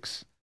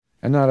acoustics,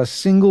 and not a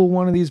single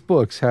one of these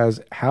books has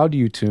how do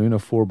you tune a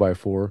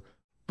 4x4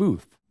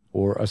 booth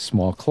or a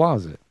small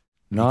closet.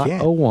 Not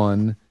a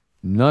one.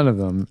 None of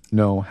them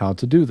know how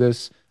to do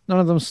this. None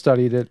of them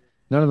studied it.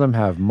 None of them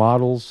have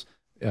models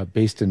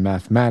based in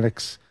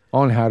mathematics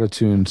on how to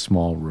tune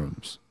small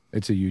rooms.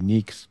 It's a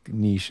unique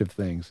niche of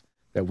things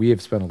that we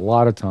have spent a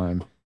lot of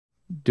time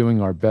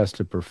doing our best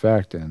to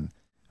perfect, and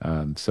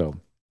so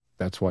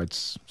that's why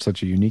it's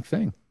such a unique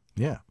thing.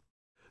 Yeah.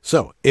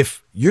 So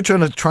if you're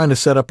trying to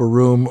set up a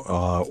room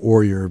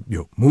or you're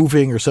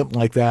moving or something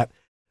like that,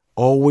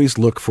 always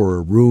look for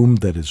a room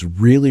that is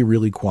really,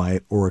 really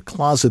quiet, or a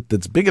closet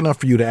that's big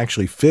enough for you to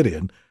actually fit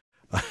in.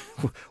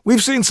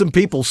 We've seen some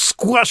people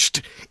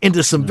squished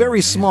into some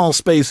very small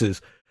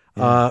spaces.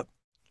 Yeah.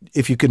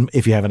 If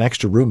you have an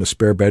extra room, a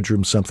spare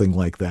bedroom, something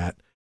like that,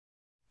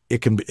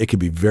 it can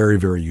be very,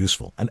 very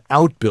useful. An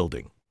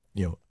outbuilding,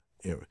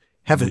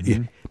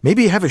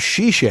 maybe have a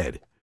she shed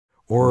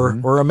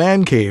or a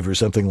man cave or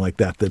something like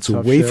that that's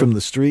away from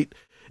the street.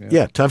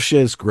 Yeah, tough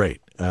shed is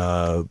great.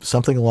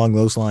 Something along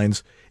those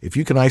lines. If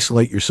you can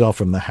isolate yourself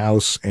from the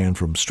house and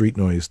from street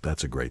noise,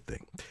 that's a great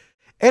thing.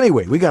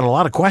 Anyway, we got a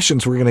lot of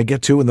questions we're going to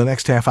get to in the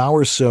next half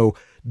hour, so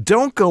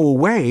don't go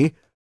away.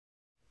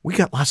 We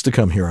got lots to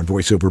come here on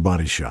VoiceOver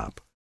Body Shop.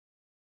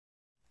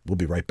 We'll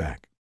be right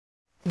back.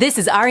 This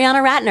is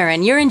Ariana Ratner,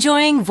 and you're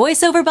enjoying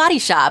VoiceOver Body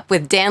Shop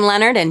with Dan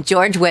Lenard and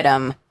George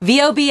Whittam.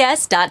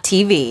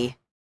 VOBS.TV.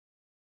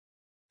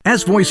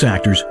 As voice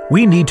actors,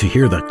 we need to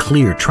hear the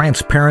clear,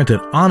 transparent,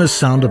 and honest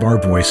sound of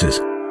our voices.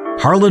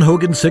 Harlan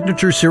Hogan's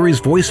Signature Series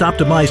Voice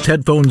Optimized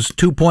Headphones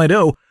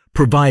 2.0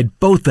 provide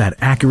both that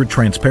accurate,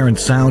 transparent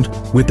sound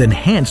with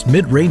enhanced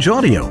mid-range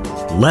audio,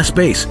 less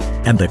bass,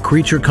 and the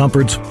creature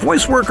comforts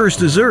voice workers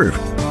deserve.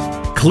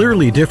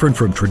 Clearly different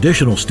from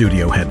traditional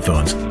studio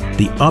headphones,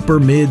 the upper,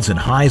 mids, and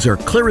highs are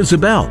clear as a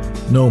bell.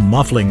 No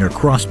muffling or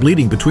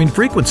cross-bleeding between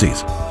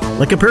frequencies.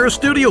 Like a pair of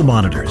studio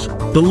monitors,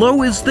 the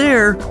low is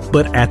there,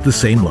 but at the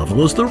same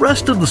level as the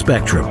rest of the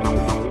spectrum.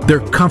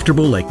 They're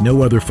comfortable like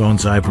no other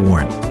phones I've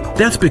worn.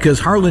 That's because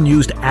Harlan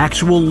used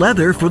actual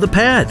leather for the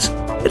pads.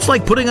 It's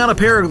like putting on a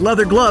pair of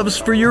leather gloves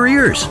for your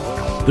ears.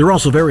 They're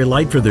also very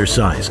light for their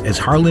size, as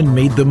Harlan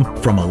made them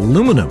from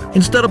aluminum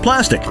instead of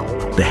plastic.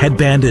 The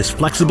headband is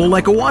flexible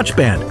like a watch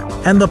band,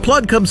 and the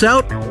plug comes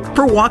out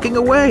for walking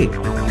away.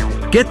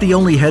 Get the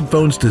only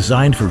headphones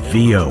designed for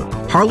VO.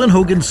 Harlan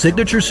Hogan's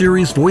Signature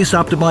Series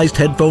Voice-Optimized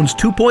Headphones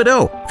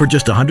 2.0 for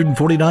just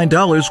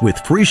 $149 with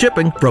free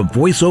shipping from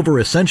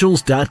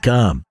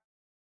voiceoveressentials.com.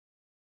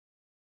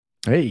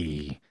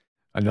 Hey,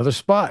 another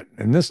spot.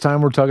 And this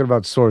time we're talking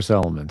about Source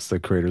Elements, the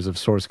creators of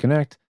Source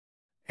Connect,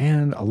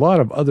 and a lot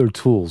of other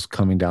tools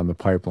coming down the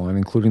pipeline,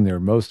 including their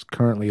most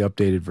currently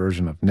updated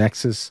version of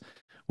Nexus,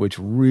 which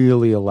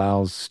really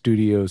allows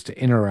studios to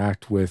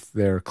interact with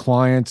their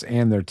clients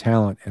and their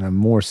talent in a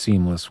more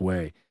seamless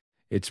way.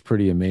 It's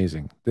pretty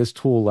amazing. This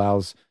tool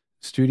allows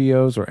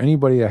studios or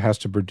anybody that has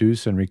to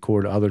produce and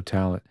record other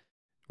talent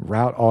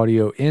route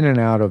audio in and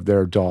out of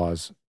their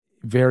DAWs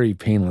very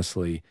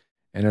painlessly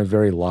in a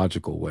very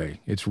logical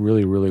way. It's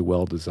really, really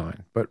well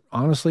designed. But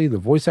honestly, the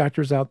voice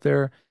actors out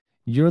there,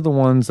 you're the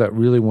ones that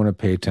really want to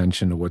pay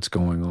attention to what's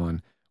going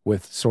on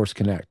with Source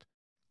Connect.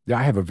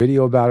 I have a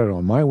video about it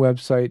on my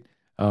website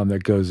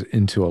that goes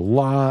into a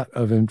lot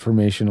of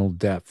informational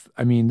depth.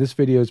 I mean, this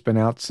video has been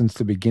out since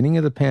the beginning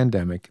of the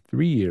pandemic,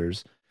 3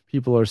 years.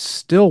 People are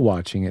still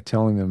watching it,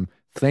 telling them,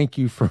 thank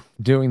you for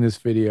doing this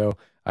video.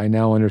 I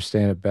now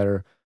understand it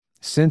better.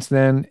 Since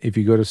then, if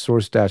you go to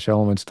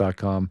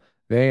source-elements.com,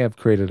 they have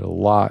created a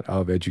lot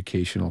of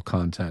educational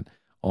content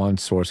on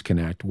Source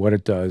Connect, what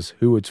it does,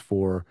 who it's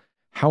for,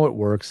 how it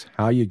works,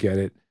 how you get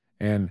it,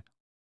 and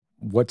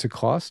what's it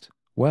cost?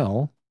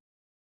 Well,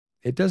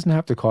 it doesn't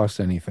have to cost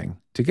anything.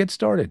 To get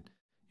started,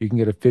 you can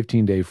get a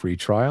 15-day free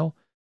trial,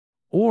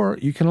 or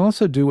you can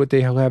also do what they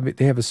have.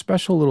 They have a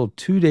special little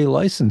 2-day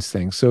license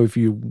thing. So if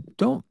you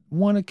don't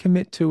want to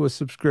commit to a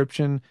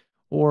subscription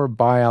or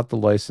buy out the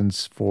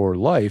license for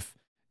life,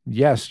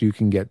 yes, you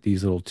can get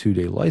these little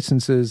 2-day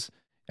licenses.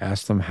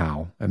 Ask them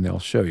how, and they'll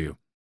show you.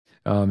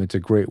 It's a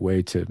great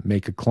way to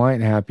make a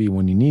client happy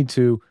when you need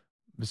to,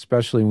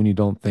 especially when you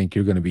don't think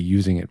you're going to be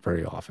using it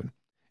very often.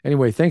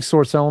 Anyway, thanks,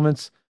 Source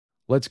Elements.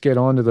 Let's get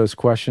on to those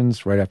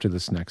questions right after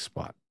this next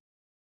spot.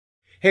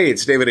 Hey,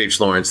 it's David H.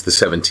 Lawrence, the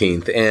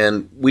 17th,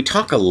 and we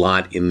talk a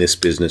lot in this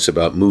business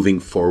about moving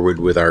forward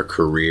with our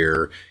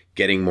career,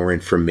 getting more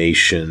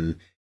information.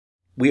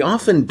 We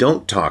often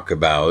don't talk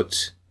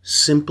about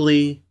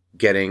simply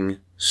getting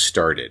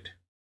started.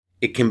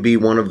 It can be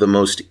one of the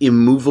most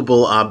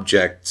immovable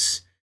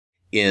objects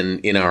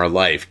in our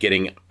life,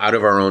 getting out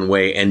of our own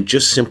way and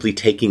just simply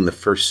taking the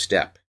first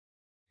step.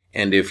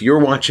 And if you're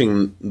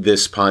watching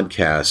this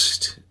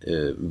podcast,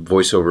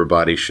 VoiceOver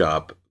Body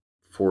Shop,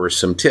 for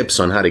some tips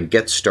on how to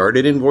get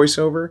started in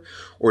voiceover,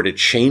 or to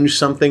change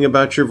something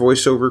about your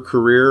voiceover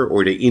career,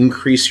 or to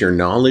increase your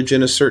knowledge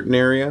in a certain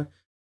area,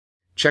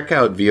 check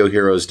out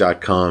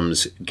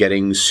VOHeroes.com's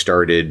Getting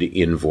Started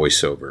in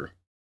Voiceover.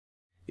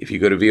 If you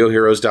go to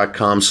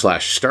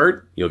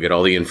VOHeroes.com/start, you'll get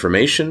all the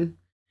information.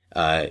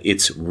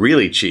 It's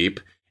really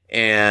cheap.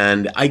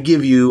 And I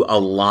give you a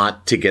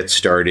lot to get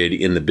started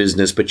in the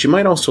business, but you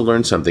might also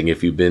learn something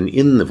if you've been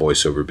in the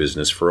voiceover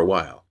business for a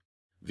while.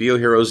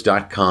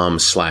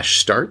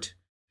 VOHeroes.com/start.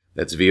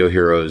 That's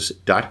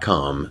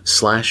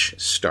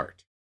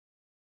VOHeroes.com/start.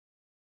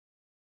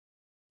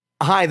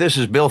 Hi, this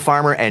is Bill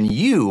Farmer, and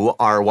you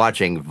are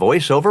watching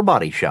VoiceOver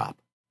Body Shop.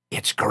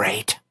 It's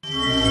great.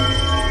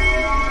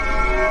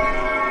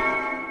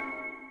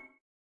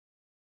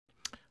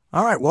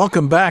 All right,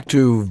 welcome back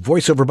to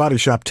VoiceOver Body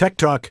Shop Tech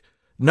Talk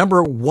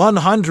number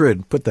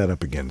 100. Put that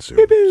up again, Sue.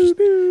 Boo, boo,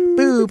 boo, boo,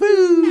 boo,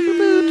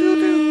 boo, boo,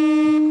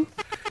 boo.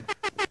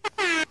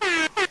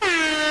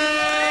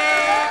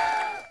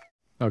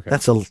 Okay.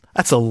 That's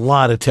a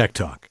lot of tech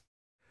talk.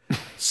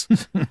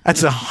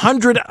 That's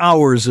 100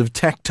 hours of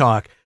tech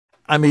talk.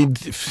 I mean,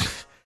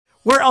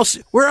 where else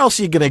are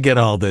you going to get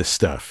all this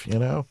stuff, you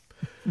know?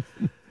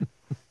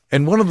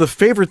 And one of the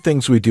favorite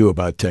things we do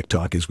about Tech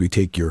Talk is we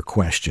take your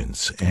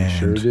questions. And,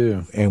 sure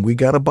do. And we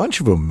got a bunch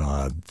of them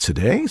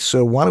today,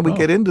 so why don't we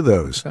get into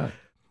those? Okay.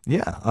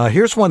 Yeah.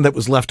 Here's one that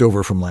was left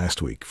over from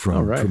last week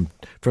from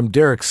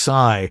Derek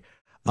Sy.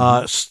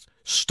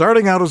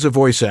 Starting out as a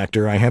voice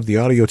actor, I have the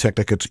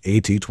Audio-Technica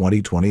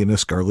AT2020 and a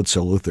Scarlett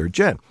Solo 3rd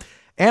Gen,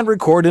 and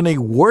record in a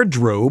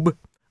wardrobe.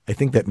 I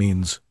think that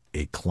means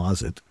a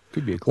closet.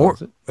 Could be a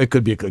closet. Or it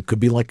could be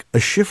like a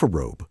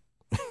chifforobe.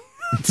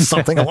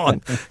 Something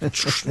along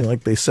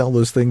like they sell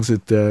those things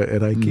at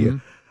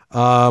IKEA.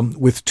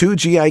 with two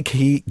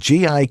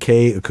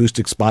GIK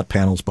acoustic spot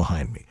panels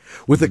behind me,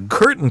 with a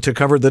curtain to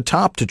cover the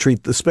top to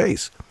treat the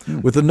space,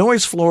 with a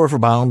noise floor of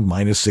around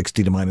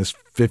 -60 to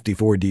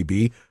 -54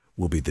 dB.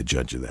 We'll be the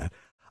judge of that.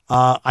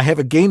 I have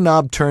a gain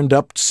knob turned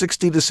up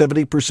 60 to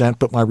 70%,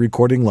 but my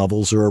recording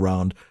levels are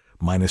around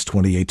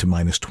 -28 to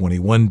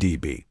 -21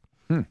 dB.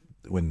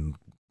 When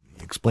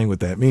you explain what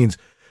that means.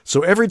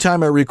 So every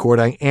time I record,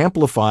 I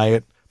amplify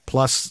it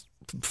plus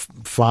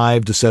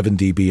 5 to 7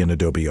 dB in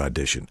Adobe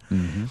Audition.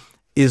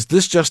 Is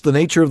this just the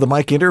nature of the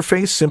mic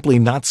interface, simply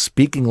not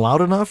speaking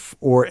loud enough,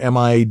 or am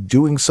I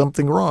doing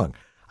something wrong?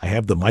 I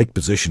have the mic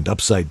positioned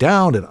upside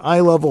down at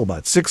eye level,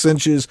 about 6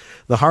 inches.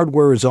 The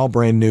hardware is all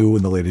brand new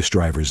and the latest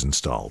drivers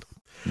installed.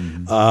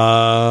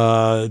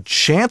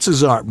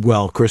 Chances are,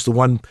 well, Chris,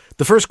 the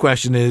first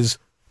question is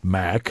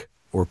Mac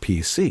or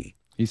PC?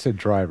 He said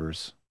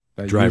drivers.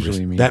 Drivers.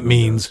 That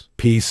means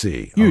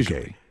PC. Usually.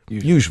 Okay.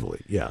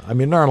 Usually, yeah. I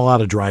mean, there aren't a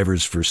lot of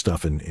drivers for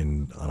stuff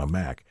on a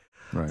Mac.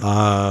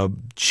 Right.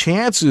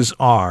 Chances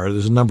are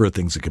there's a number of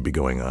things that could be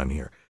going on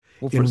here.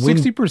 Well, for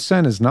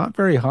 60% is not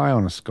very high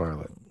on a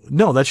Scarlett.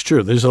 No, that's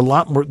true. There's a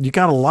lot more. You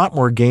got a lot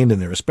more gain in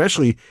there,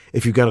 especially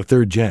if you've got a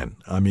 3rd gen.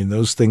 I mean,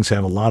 those things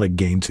have a lot of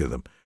gain to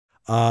them.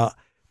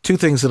 Two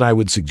things that I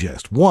would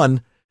suggest.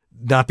 One,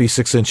 not be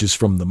 6 inches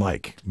from the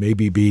mic.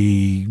 Maybe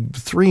be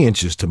 3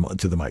 inches to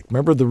the mic.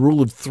 Remember the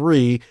rule of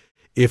 3.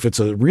 If it's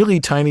a really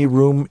tiny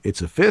room,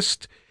 it's a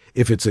fist.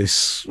 If it's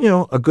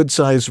a good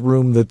sized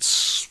room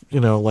that's,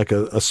 like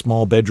a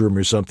small bedroom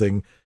or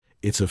something,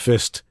 it's a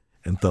fist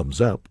and thumbs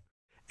up.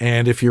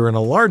 And if you're in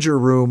a larger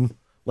room,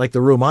 like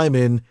the room I'm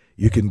in,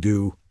 you can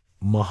do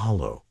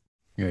mahalo.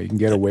 Yeah, you can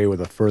get away with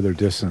a further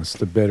distance.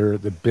 The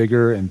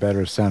bigger and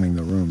better sounding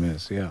the room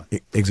is. Yeah,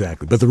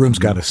 exactly. But the room's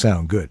got to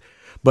sound good.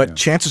 But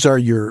chances are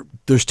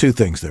there's two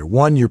things there.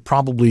 One, you're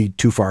probably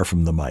too far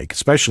from the mic,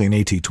 especially in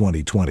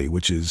AT2020,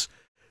 which is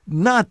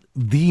not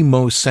the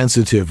most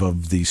sensitive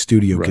of the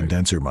studio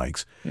condenser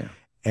mics. Yeah.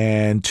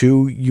 And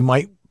two, you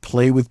might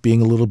play with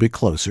being a little bit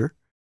closer.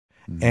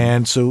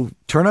 And so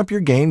turn up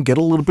your gain, get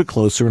a little bit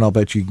closer, and I'll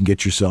bet you can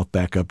get yourself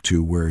back up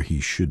to where he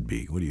should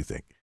be. What do you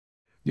think?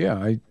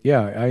 Yeah,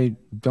 I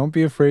don't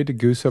be afraid to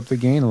goose up the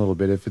gain a little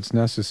bit if it's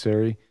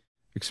necessary.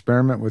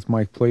 Experiment with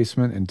mic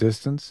placement and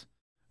distance.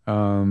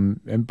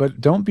 But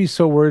don't be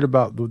so worried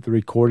about what the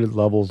recorded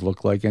levels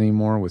look like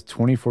anymore. With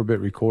 24-bit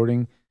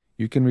recording,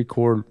 you can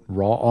record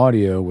raw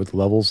audio with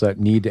levels that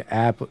need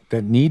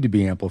to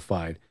be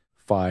amplified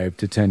 5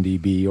 to 10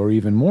 dB or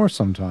even more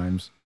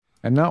sometimes,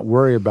 and not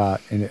worry about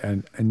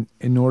an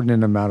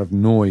inordinate amount of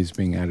noise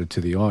being added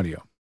to the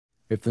audio.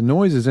 If the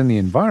noise is in the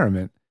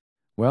environment,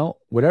 well,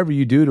 whatever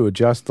you do to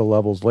adjust the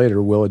levels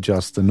later will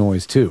adjust the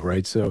noise too,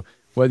 right? So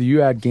whether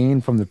you add gain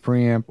from the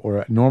preamp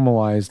or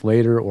normalize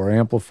later or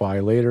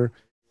amplify later,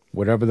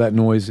 whatever that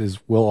noise is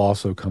will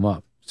also come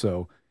up.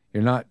 So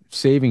you're not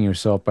saving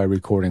yourself by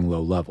recording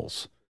low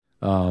levels.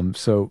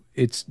 So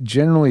it's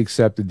generally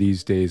accepted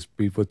these days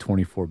with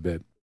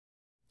 24-bit.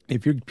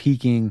 If you're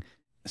peaking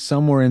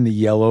somewhere in the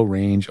yellow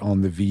range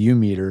on the VU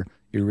meter,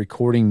 your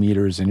recording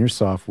meters in your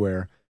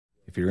software,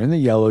 if you're in the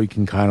yellow, you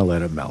can kind of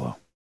let it mellow.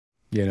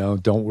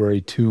 Don't worry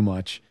too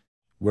much.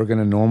 We're going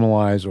to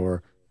normalize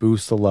or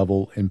boost the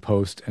level in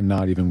post and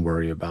not even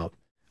worry about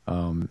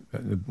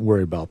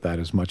that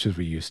as much as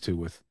we used to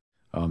with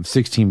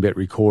 16-bit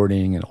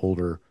recording and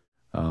older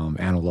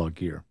analog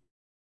gear.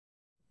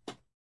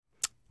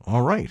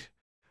 All right.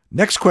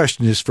 Next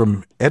question is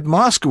from Ed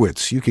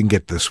Moskowitz. You can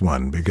get this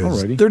one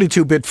because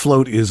 32-bit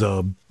float is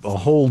a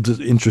whole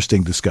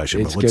interesting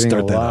discussion. It's but let's getting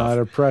start a that lot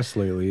off. of press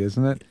lately,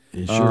 isn't it?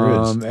 It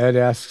sure is. Ed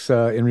asks,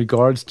 in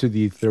regards to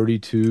the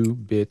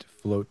 32-bit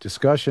float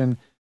discussion,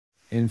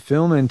 in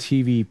film and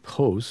TV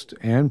post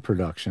and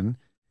production,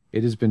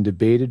 it has been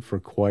debated for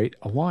quite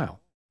a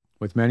while.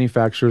 With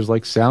manufacturers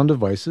like Sound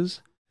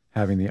Devices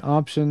having the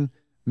option,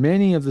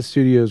 many of the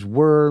studios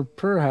were,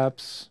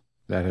 perhaps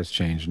that has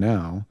changed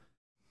now,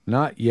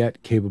 not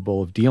yet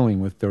capable of dealing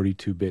with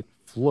 32-bit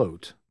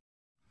float.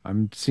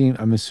 I'm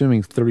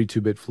assuming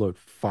 32-bit float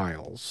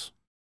files.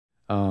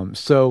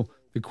 So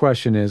the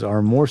question is,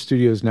 are more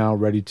studios now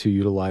ready to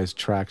utilize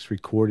tracks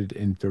recorded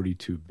in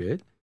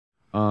 32-bit?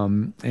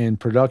 And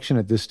production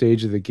at this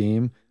stage of the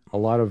game, a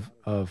lot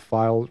of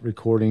file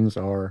recordings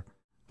are,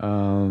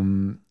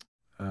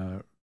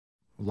 a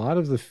lot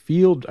of the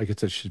field, I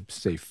guess I should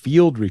say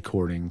field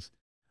recordings,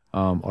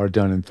 are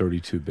done in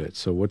 32-bit.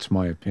 So what's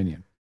my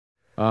opinion?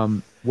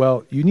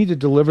 Well, you need to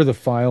deliver the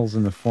files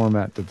in the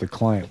format that the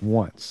client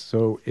wants.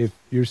 So if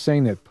you're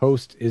saying that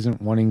post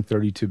isn't wanting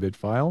 32-bit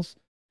files,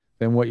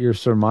 then what you're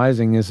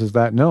surmising is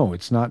that no,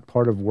 it's not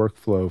part of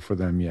workflow for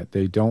them yet.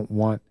 They don't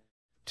want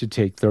to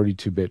take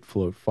 32-bit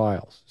float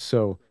files.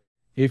 So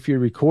if you're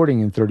recording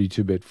in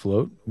 32-bit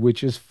float,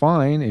 which is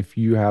fine if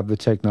you have the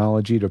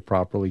technology to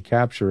properly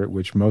capture it,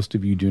 which most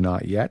of you do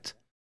not yet,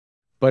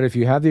 but if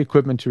you have the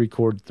equipment to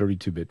record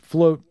 32-bit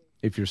float,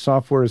 if your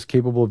software is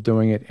capable of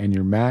doing it and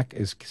your Mac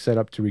is set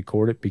up to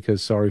record it,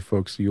 because sorry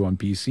folks, you on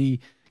PC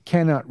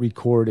cannot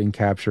record and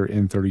capture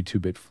in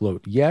 32-bit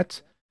float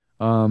yet,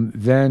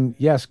 then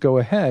yes, go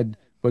ahead,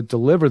 but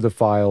deliver the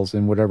files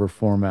in whatever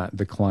format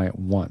the client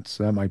wants.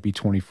 So that might be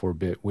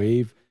 24-bit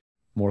WAV.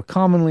 More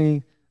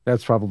commonly,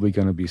 that's probably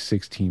going to be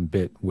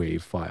 16-bit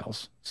WAV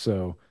files.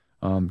 So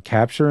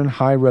capture in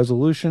high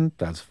resolution,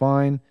 that's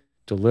fine.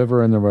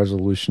 Deliver in the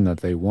resolution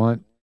that they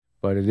want.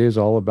 But it is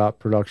all about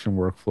production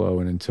workflow,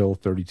 and until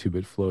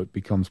 32-bit float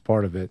becomes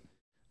part of it,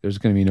 there's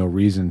going to be no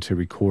reason to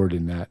record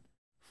in that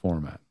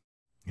format.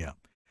 Yeah.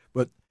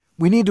 But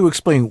we need to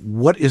explain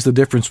what is the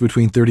difference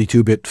between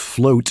 32-bit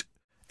float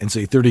and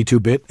say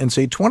 32-bit and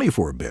say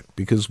 24-bit,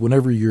 because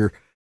whenever you're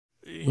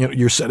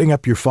setting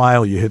up your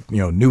file, you hit,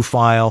 new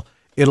file,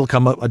 it'll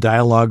come up, a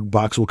dialog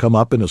box will come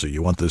up and it'll say,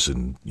 you want this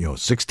in,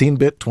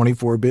 16-bit,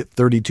 24-bit,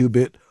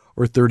 32-bit,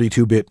 or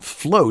 32-bit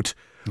float.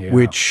 Yeah.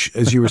 Which,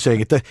 as you were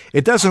saying,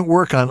 it doesn't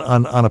work on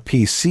a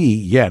PC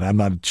yet. I'm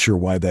not sure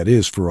why that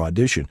is for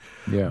Audition.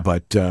 Yeah.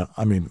 But,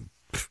 I mean,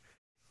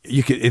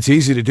 it's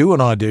easy to do an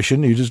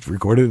Audition. You just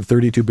record it at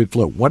 32-bit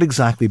float. What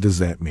exactly does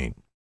that mean?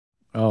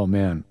 Oh,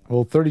 man.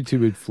 Well,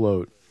 32-bit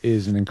float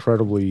is an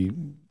incredibly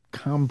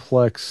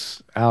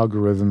complex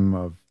algorithm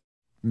of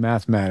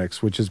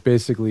mathematics, which is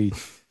basically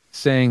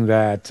saying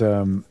that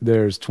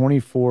there's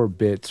 24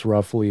 bits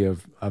roughly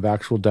of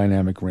actual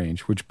dynamic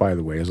range, which, by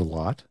the way, is a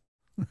lot.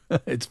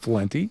 It's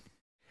plenty.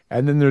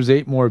 And then there's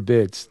 8 more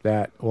bits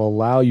that will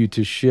allow you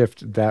to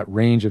shift that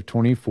range of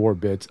 24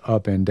 bits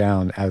up and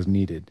down as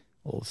needed,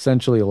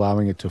 essentially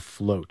allowing it to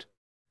float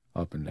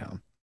up and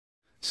down.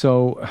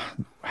 So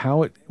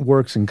how it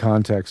works in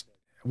context,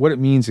 what it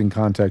means in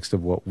context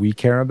of what we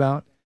care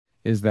about,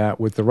 is that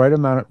with the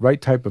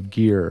right type of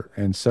gear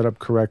and set up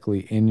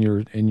correctly in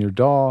your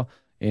DAW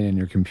and in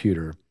your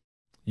computer,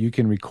 you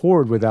can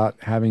record without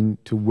having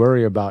to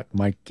worry about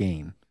mic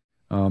gain.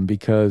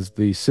 Because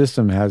the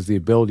system has the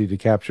ability to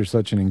capture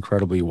such an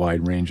incredibly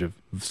wide range of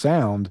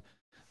sound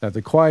that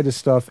the quietest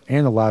stuff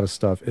and the loudest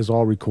stuff is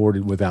all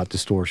recorded without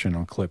distortion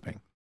or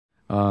clipping.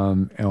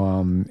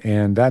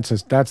 And that's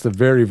the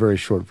very, very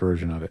short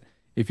version of it.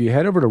 If you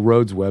head over to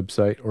Rode's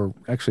website, or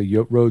actually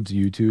Rode's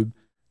YouTube,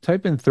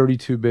 type in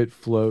 32-bit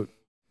float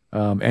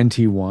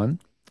NT1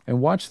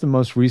 and watch the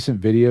most recent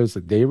videos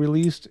that they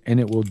released, and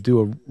it will do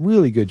a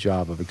really good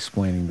job of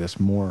explaining this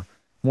more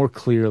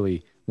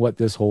clearly, what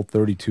this whole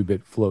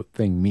 32-bit float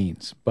thing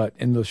means. But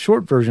in the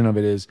short version of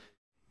it is,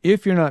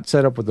 if you're not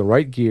set up with the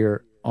right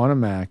gear on a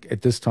Mac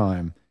at this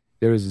time,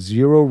 there is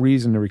zero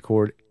reason to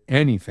record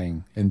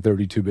anything in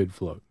 32-bit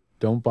float.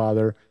 Don't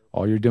bother.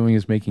 All you're doing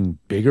is making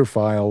bigger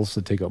files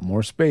that take up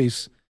more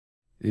space.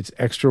 It's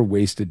extra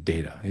wasted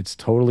data. It's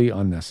totally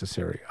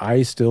unnecessary.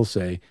 I still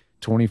say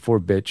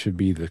 24-bit should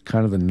be the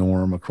kind of the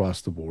norm across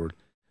the board.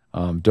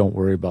 Don't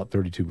worry about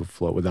 32-bit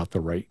float without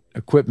the right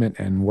equipment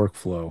and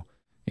workflow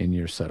in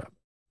your setup.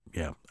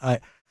 Yeah. All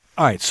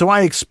right. So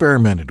I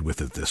experimented with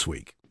it this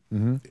week,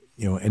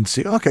 and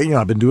see, okay,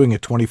 I've been doing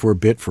it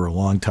 24-bit for a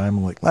long time.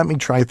 I'm like, let me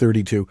try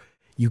 32.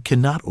 You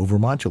cannot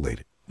overmodulate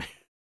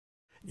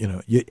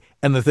it.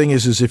 And the thing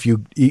is if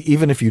you,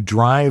 even if you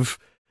drive,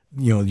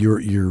 your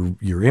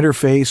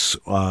interface,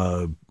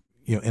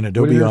 in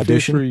Adobe what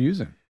Audition. What were you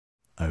using?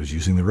 I was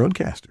using the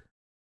Rodecaster.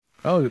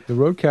 Oh, the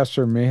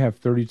Rodecaster may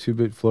have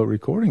 32-bit float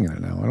recording in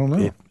it now. I don't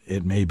know.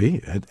 It may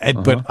be,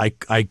 but I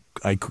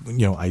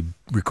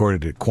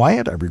recorded it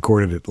quiet. I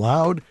recorded it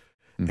loud,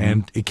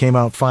 and it came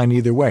out fine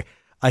either way.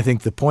 I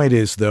think the point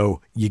is,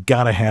 though, you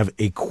got to have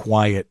a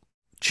quiet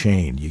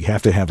chain. You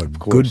have to have a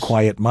good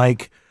quiet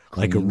mic,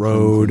 like a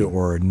Rode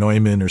or a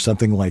Neumann or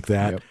something like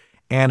that,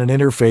 and an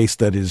interface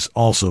that is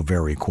also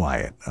very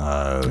quiet.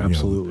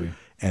 Absolutely.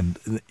 And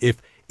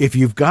if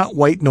you've got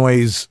white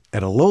noise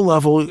at a low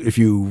level, if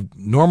you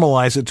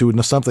normalize it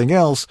to something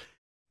else,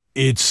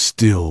 it's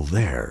still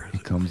there.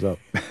 It comes up.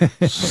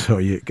 So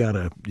you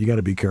gotta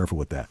be careful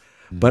with that.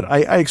 But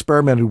I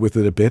experimented with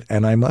it a bit,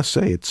 and I must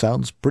say it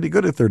sounds pretty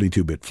good at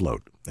 32-bit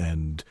float.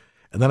 And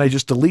then I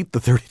just delete the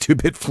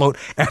 32-bit float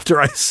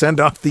after I send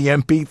off the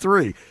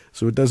MP3,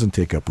 so it doesn't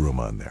take up room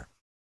on there.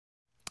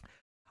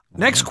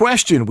 Next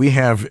question we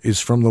have is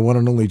from the one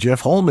and only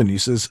Jeff Holman. He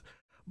says,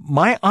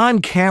 my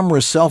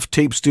on-camera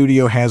self-tape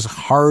studio has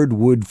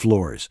hardwood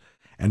floors,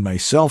 and my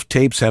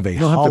self-tapes have a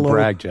hollow... You don't have to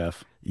brag,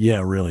 Jeff.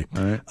 Yeah, really.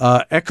 All right.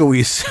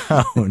 Echoey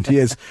sound.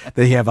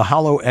 They have a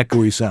hollow,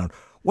 echoey sound.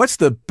 What's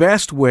the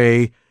best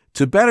way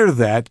to better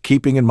that,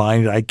 keeping in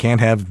mind I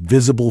can't have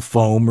visible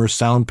foam or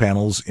sound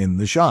panels in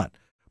the shot?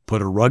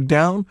 Put a rug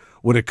down?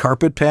 Would a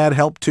carpet pad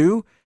help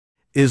too?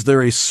 Is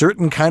there a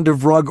certain kind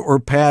of rug or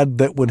pad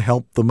that would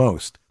help the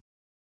most?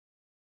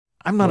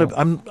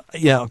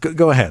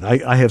 Go ahead.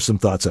 I have some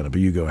thoughts on it,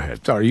 but you go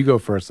ahead. Sorry, you go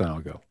first, then I'll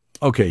go.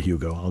 Okay,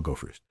 Hugo, I'll go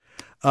first.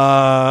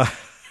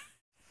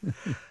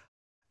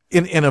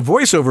 In a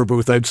voiceover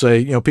booth, I'd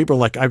say, people are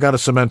like, I've got a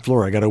cement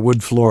floor, I got a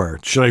wood floor.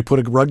 Should I put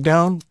a rug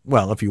down?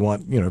 Well, if you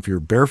want, if you're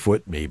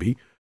barefoot, maybe.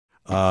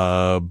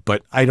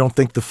 But I don't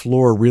think the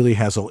floor really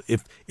has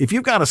if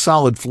you've got a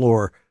solid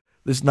floor,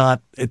 it's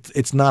not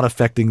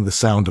affecting the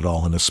sound at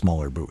all in a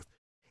smaller booth.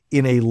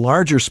 In a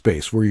larger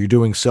space where you're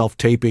doing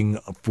self-taping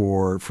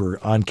for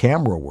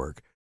on-camera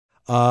work,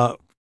 a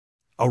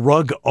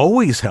rug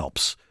always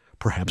helps.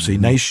 Perhaps a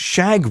nice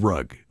shag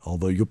rug,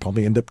 although you'll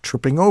probably end up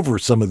tripping over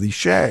some of the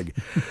shag.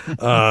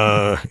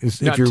 Not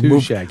too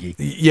shaggy.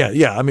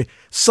 Yeah. I mean,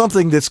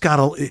 something that's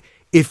got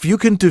if you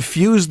can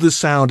diffuse the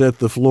sound at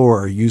the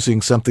floor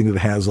using something that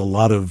has a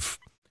lot of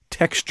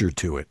texture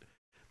to it,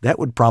 that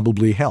would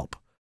probably help.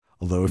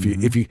 Although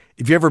if you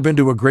ever been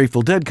to a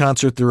Grateful Dead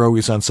concert, they're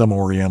always on some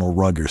Oriental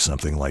rug or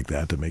something like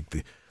that to make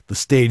the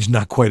stage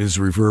not quite as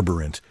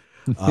reverberant.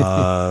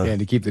 And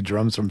to keep the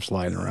drums from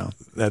sliding around.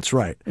 That's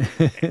right.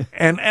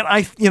 and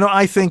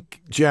I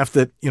think, Jeff,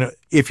 that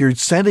if you're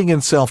sending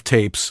in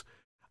self-tapes,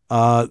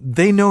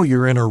 they know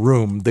you're in a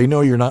room. They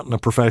know you're not in a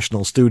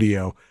professional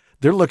studio.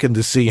 They're looking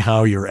to see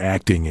how your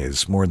acting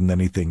is more than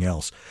anything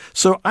else.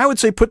 So I would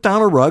say put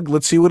down a rug.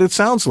 Let's see what it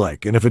sounds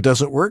like. And if it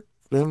doesn't work,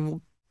 then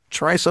we'll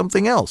try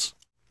something else.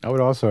 I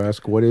would also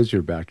ask, what is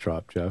your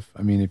backdrop, Jeff?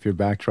 I mean, if your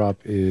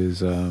backdrop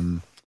is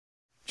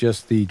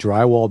just the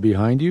drywall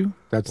behind you,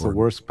 that's the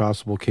worst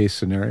possible case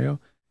scenario.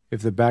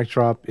 If the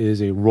backdrop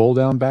is a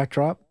roll-down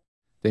backdrop,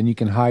 then you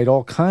can hide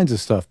all kinds of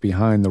stuff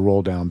behind the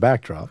roll-down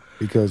backdrop,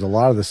 because a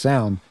lot of the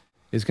sound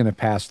is going to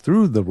pass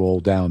through the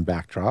roll-down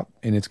backdrop,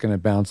 and it's going to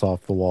bounce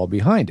off the wall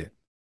behind it.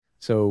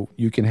 So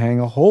you can hang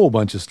a whole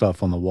bunch of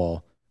stuff on the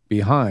wall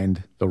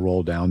behind the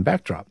roll-down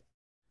backdrop.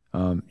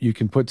 You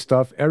can put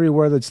stuff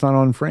everywhere that's not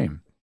on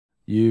frame.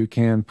 You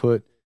can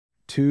put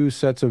 2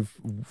 sets of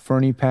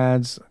Fernie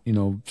pads,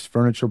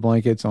 furniture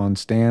blankets on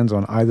stands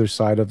on either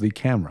side of the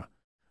camera.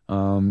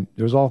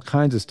 There's all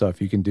kinds of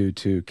stuff you can do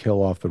to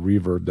kill off the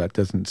reverb that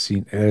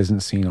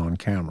isn't seen on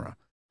camera.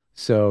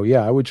 So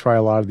yeah, I would try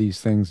a lot of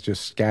these things,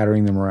 just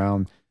scattering them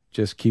around,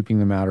 just keeping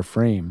them out of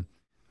frame.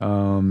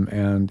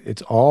 And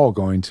it's all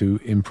going to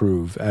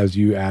improve as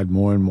you add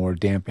more and more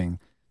damping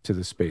to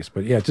the space.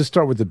 But yeah, just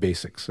start with the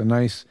basics. A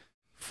nice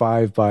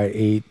 5 by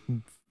 8,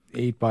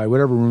 8 by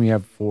whatever room you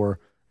have for,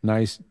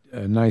 nice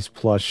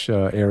plush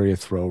area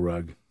throw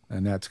rug.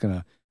 And that's going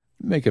to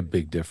make a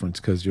big difference,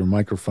 because your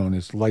microphone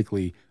is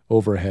likely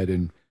overhead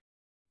and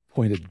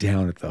pointed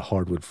down at the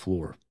hardwood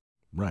floor.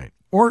 Right.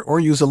 Or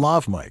use a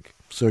lav mic,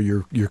 so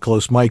you're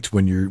close mic'd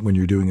when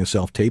you're doing a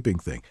self-taping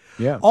thing.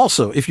 Yeah.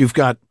 Also, if you've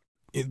got,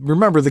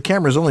 remember, the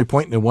camera's only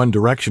pointing in one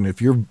direction.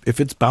 If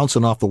it's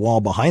bouncing off the wall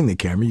behind the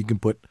camera, you can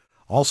put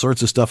all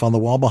sorts of stuff on the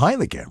wall behind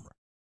the camera.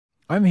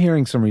 I'm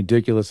hearing some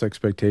ridiculous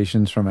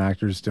expectations from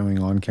actors doing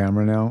on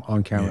camera now.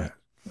 Yeah.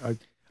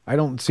 I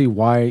don't see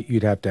why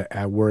you'd have to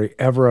worry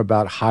ever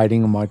about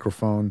hiding a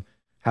microphone,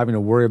 having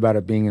to worry about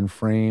it being in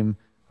frame,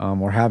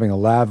 or having a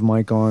lav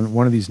mic on.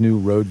 One of these new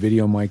Rode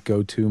Video Mic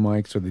Go-To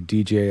mics, or the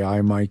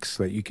DJI mics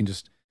that you can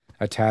just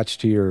attach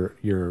to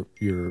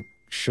your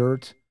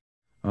shirt,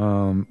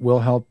 will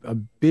help a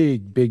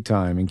big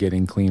time in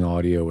getting clean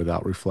audio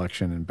without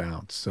reflection and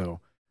bounce. So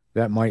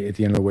that might, at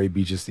the end of the way,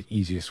 be just the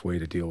easiest way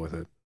to deal with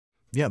it.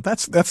 Yeah,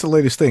 that's the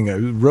latest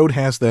thing. Rode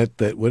has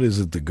that what is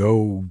it, the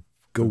Go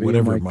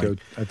whatever mic.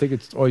 I think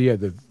it's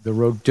the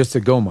Rode, just a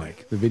Go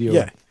mic, the video.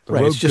 Yeah,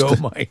 right. It's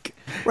just Go mic.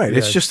 Right. Yeah.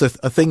 It's just a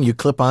thing you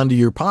clip onto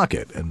your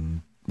pocket,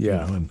 and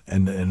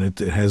and it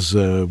has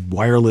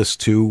wireless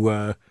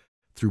to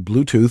through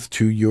Bluetooth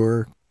to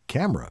your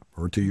camera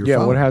or to your phone. Yeah,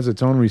 well, it has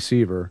its own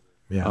receiver.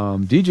 Yeah.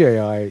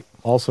 DJI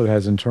also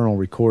has internal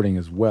recording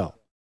as well.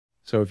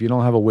 So if you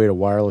don't have a way to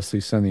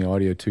wirelessly send the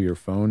audio to your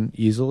phone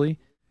easily,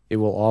 it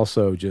will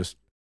also just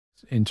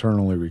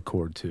internally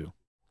record too.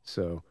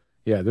 So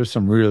yeah, there's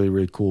some really,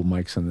 really cool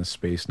mics in this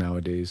space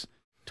nowadays,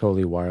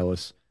 totally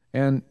wireless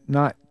and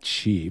not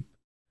cheap,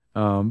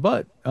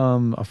 but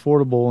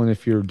affordable. And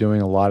if you're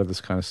doing a lot of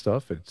this kind of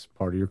stuff, it's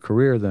part of your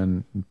career,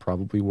 then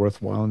probably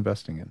worthwhile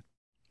investing in.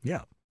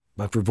 Yeah.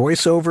 But for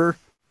voiceover,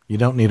 you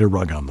don't need a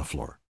rug on the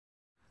floor.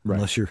 Right.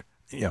 Unless you're,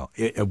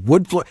 a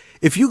wood floor.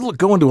 If you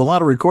go into a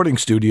lot of recording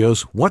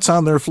studios, what's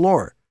on their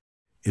floor?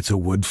 It's a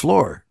wood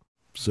floor.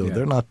 So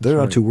they're not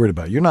too worried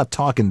about it. You're not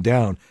talking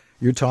down.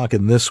 You're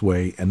talking this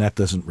way, and that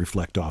doesn't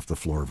reflect off the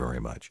floor very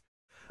much.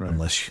 Right.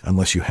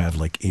 Unless you have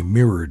like a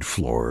mirrored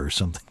floor or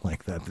something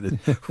like that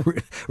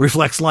that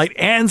reflects light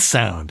and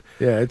sound.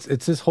 Yeah, it's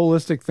this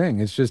holistic thing.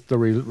 It's just the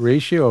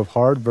ratio of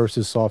hard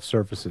versus soft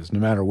surfaces, no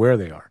matter where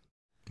they are.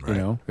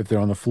 Right. If they're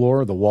on the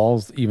floor, the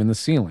walls, even the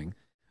ceiling,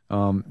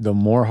 the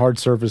more hard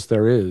surface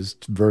there is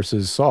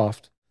versus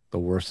soft, the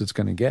worse it's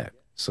going to get.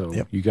 So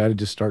you got to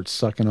just start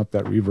sucking up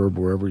that reverb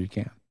wherever you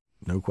can.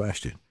 No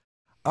question.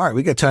 All right,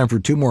 we got time for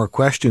 2 more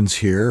questions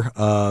here.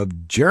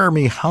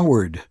 Jeremy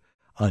Howard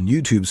on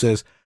YouTube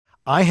says,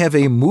 I have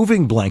a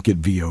moving blanket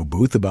VO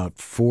booth about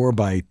 4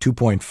 by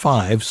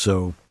 2.5,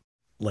 so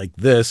like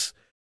this.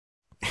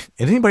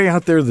 And anybody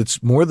out there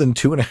that's more than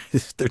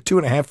 2.5, they're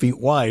 2.5 feet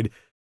wide,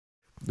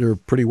 they're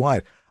pretty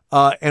wide.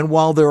 And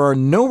while there are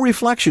no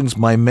reflections,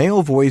 my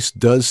male voice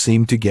does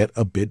seem to get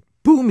a bit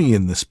boomy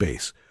in the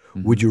space.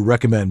 Mm-hmm. Would you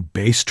recommend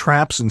bass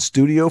traps and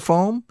studio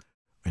foam?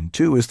 And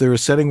 2, is there a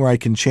setting where I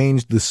can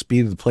change the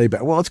speed of the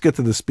playback? Well, let's get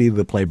to the speed of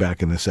the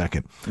playback in a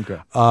second. Okay.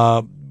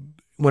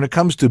 When it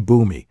comes to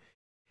boomy,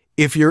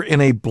 if you're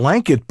in a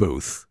blanket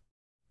booth,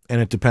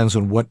 and it depends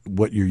on what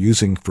you're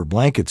using for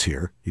blankets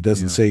here. He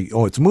doesn't say,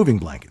 oh, it's moving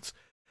blankets.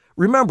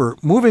 Remember,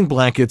 moving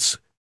blankets,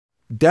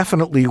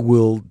 definitely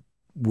will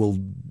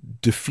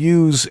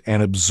diffuse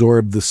and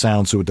absorb the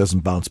sound so it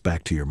doesn't bounce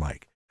back to your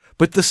mic.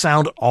 But the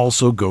sound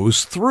also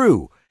goes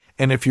through.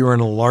 And if you're in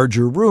a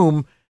larger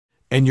room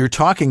and you're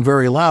talking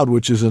very loud,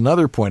 which is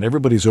another point,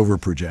 everybody's over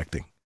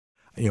projecting.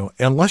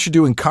 Unless you're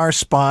doing car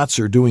spots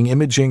or doing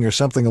imaging or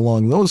something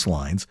along those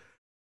lines,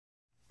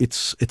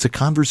 it's a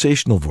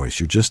conversational voice.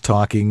 You're just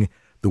talking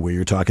the way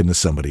you're talking to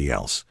somebody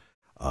else.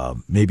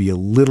 Maybe a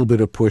little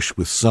bit of push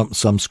with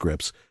some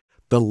scripts.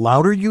 The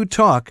louder you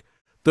talk,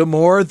 the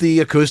more the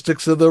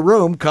acoustics of the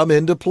room come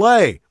into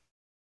play.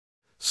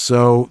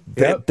 So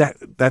that's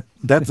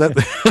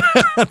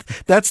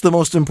the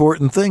most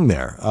important thing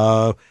there.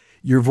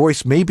 Your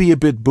voice may be a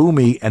bit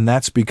boomy, and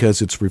that's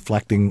because it's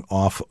reflecting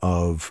off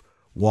of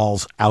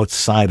walls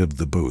outside of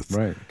the booth.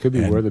 Right. It could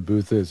be where the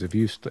booth is. If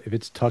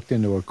it's tucked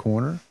into a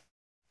corner,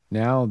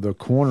 now the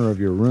corner of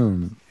your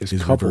room is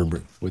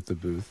coupled with the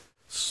booth,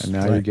 and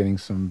now you're getting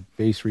some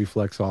bass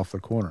reflex off the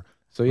corner.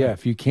 So yeah,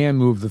 if you can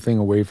move the thing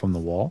away from the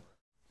wall,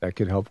 that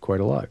could help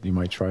quite a lot. You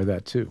might try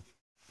that too.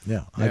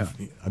 Yeah,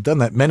 I've done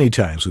that many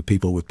times with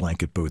people with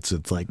blanket booths.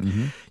 It's like,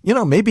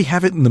 maybe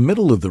have it in the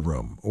middle of the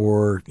room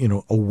or,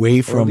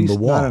 away from the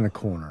wall. Not in a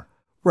corner.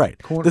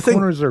 Right.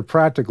 Corners are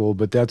practical,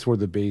 but that's where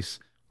the bass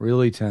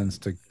really tends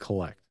to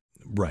collect.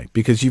 Right,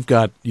 because you've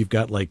got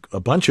like a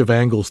bunch of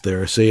angles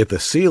there, say at the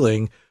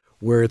ceiling,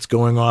 where it's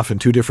going off in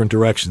two different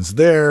directions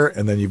there,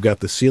 and then you've got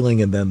the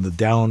ceiling and then the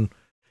down,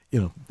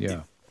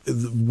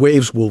 the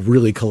waves will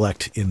really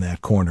collect in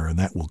that corner, and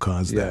that will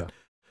cause that.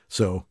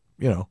 So,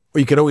 or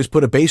you could always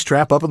put a bass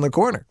trap up in the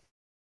corner.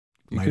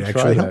 Might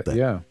actually help that.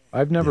 Yeah.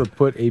 I've never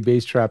put a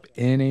bass trap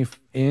in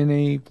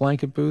a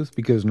blanket booth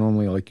because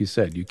normally, like you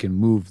said, you can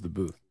move the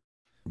booth.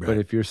 Right. But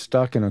if you're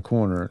stuck in a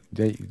corner,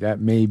 that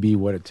may be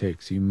what it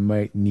takes. You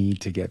might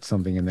need to get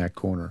something in that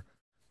corner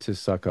to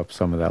suck up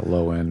some of that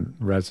low-end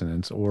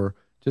resonance, or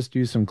just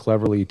use some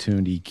cleverly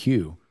tuned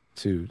EQ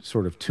to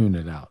sort of tune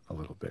it out a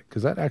little bit,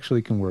 because that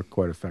actually can work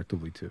quite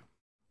effectively too.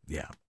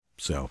 Yeah.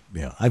 So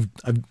I've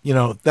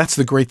that's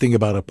the great thing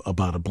about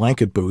a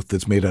blanket booth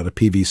that's made out of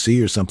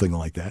PVC or something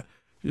like that.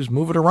 You just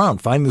move it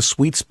around, find the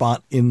sweet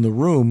spot in the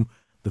room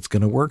that's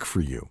going to work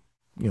for you.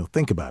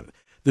 Think about it.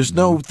 There's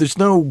no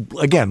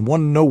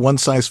one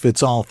size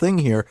fits all thing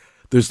here.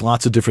 There's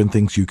lots of different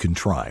things you can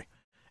try.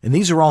 And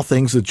these are all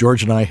things that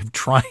George and I have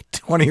tried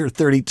 20 or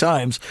 30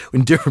 times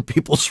in different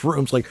people's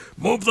rooms, like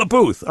move the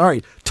booth. All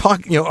right,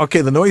 talk,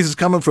 okay, the noise is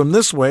coming from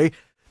this way.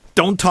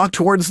 Don't talk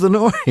towards the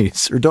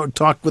noise, or don't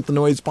talk with the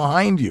noise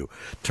behind you.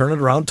 Turn it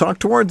around, talk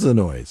towards the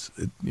noise.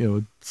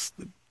 It's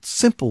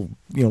simple,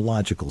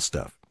 logical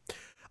stuff.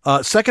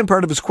 Second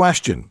part of his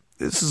question.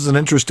 This is an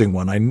interesting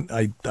one.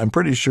 I'm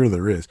pretty sure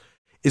there is.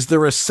 Is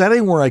there a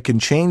setting where I can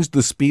change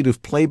the speed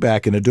of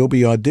playback in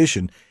Adobe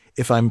Audition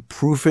if I'm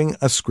proofing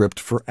a script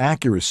for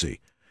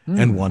accuracy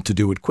and want to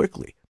do it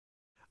quickly?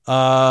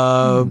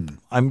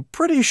 I'm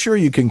pretty sure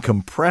you can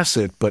compress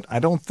it, but I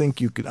don't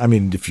think you could. I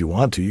mean, if you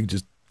want to, you can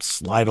just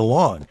slide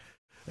along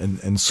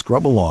and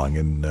scrub along.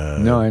 And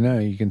no, I know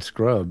you can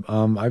scrub.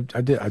 I'm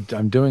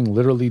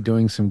literally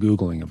doing some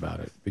Googling about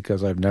it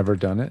because I've never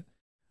done it.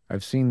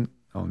 I've seen.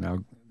 Oh,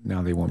 now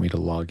they want me to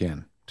log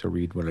in to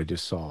read what I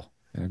just saw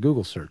in a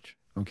Google search.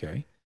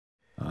 Okay,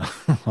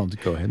 I'll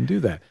go ahead and do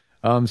that.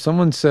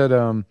 Someone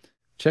said,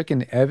 check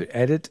in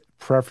edit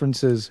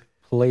preferences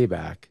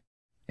playback,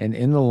 and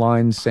in the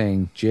line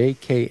saying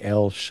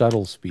JKL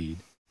shuttle speed,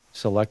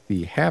 select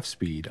the half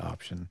speed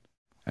option.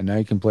 And now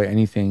you can play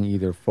anything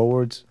either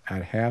forwards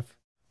at half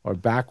or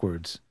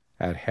backwards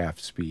at half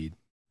speed,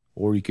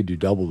 or you could do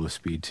double the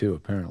speed too,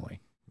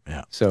 apparently.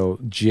 Yeah. So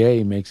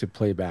J makes it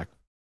play back.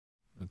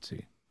 Let's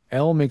see.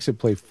 L makes it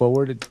play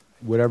forward at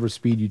whatever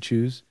speed you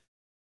choose.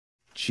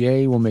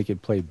 J will make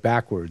it play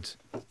backwards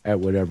at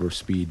whatever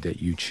speed that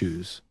you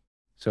choose.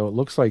 So it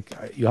looks like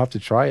you'll have to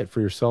try it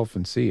for yourself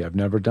and see. I've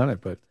never done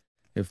it, but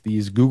if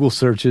these Google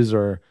searches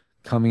are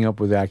coming up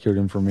with accurate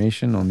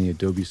information on the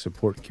Adobe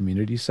Support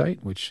Community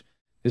site, which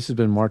this has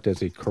been marked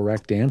as a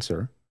correct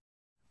answer.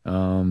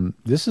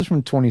 This is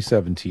from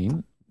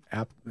 2017.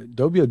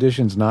 Adobe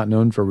Audition is not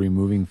known for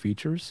removing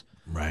features.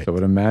 Right. So I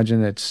would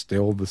imagine it's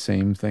still the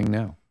same thing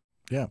now.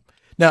 Yeah.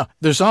 Now,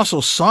 there's also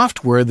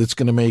software that's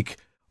going to make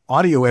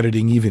audio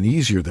editing even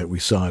easier that we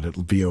saw it at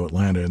VO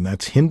Atlanta, and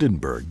that's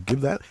Hindenburg.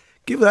 Give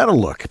that a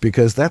look,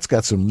 because that's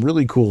got some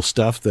really cool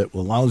stuff that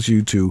allows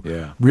you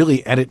to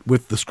really edit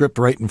with the script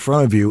right in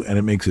front of you, and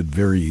it makes it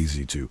very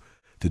easy to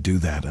do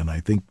that. And I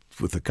think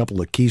with a couple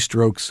of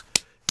keystrokes,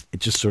 it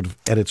just sort of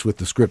edits with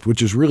the script,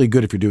 which is really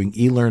good if you're doing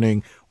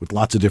e-learning with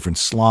lots of different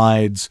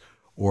slides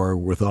or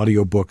with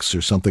audiobooks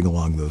or something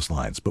along those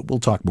lines. But we'll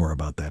talk more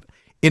about that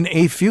in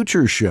a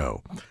future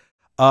show.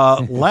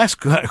 Last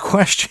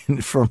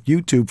question from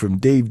YouTube from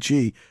Dave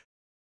G.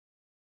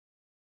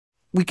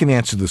 We can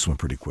answer this one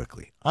pretty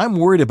quickly. I'm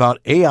worried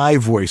about AI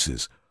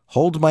voices.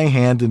 Hold my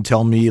hand and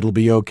tell me it'll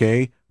be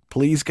okay.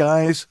 Please,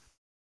 guys.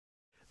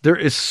 There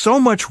is so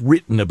much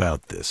written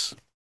about this.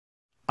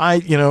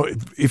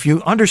 If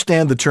you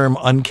understand the term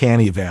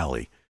uncanny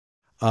valley,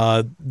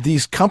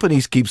 these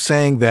companies keep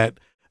saying that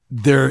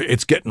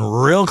it's getting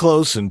real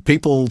close, and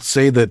people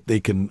say that they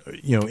can,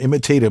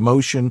 imitate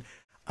emotion.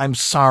 I'm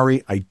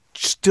sorry, I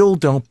still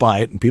don't buy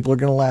it, and people are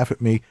going to laugh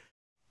at me.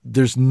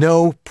 There's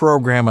no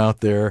program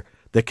out there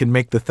that can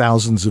make the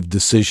thousands of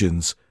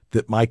decisions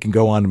that can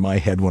go on in my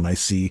head when I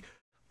see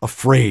a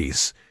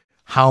phrase.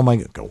 How am I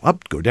going to go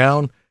up, go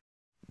down?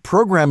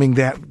 Programming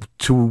that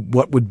to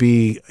what would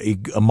be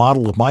a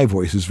model of my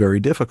voice is very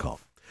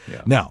difficult.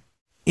 Yeah. Now,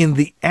 in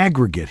the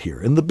aggregate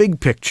here, in the big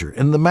picture,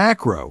 in the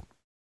macro,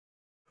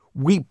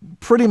 we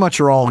pretty much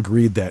are all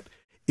agreed that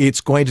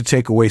it's going to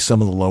take away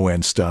some of the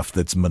low-end stuff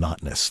that's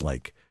monotonous,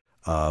 like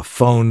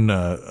phone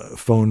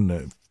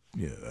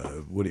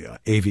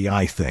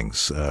AVI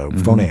things,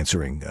 phone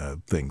answering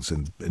things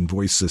and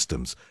voice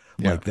systems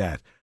like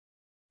that.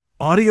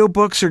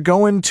 Audiobooks are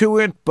going to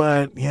it,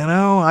 but,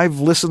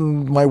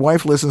 my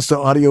wife listens to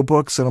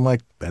audiobooks, and I'm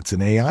like, that's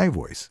an AI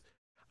voice.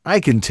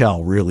 I can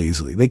tell real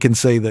easily. They can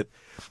say that,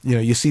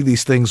 you see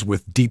these things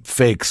with deep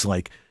fakes,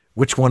 like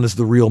which one is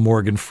the real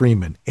Morgan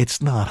Freeman.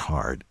 It's not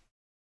hard.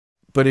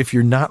 But if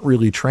you're not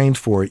really trained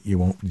for it,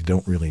 you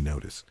don't really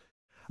notice.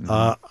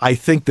 I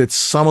think that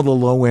some of the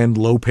low-end,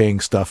 low-paying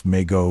stuff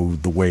may go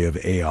the way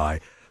of AI.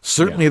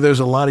 Certainly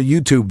there's a lot of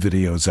YouTube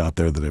videos out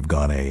there that have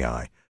gone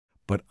AI.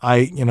 But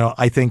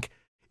I think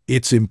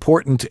it's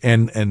important,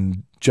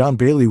 and John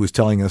Bailey was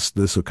telling us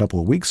this a couple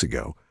of weeks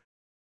ago.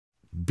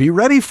 Be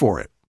ready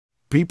for it.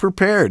 Be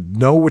prepared.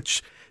 Know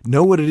what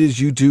it is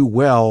you do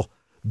well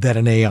that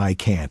an AI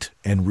can't,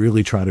 and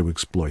really try to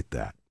exploit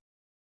that.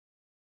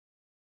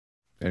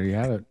 There you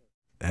have it.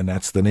 And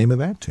that's the name of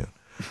that tune.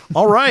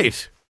 All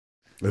right.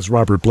 As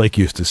Robert Blake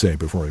used to say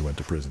before he went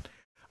to prison.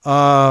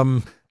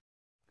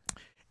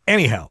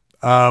 Anyhow,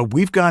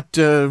 we've got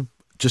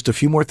just a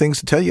few more things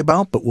to tell you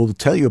about, but we'll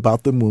tell you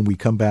about them when we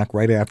come back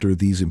right after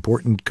these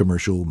important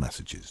commercial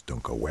messages.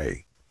 Don't go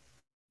away.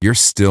 You're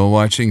still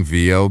watching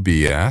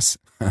VOBS?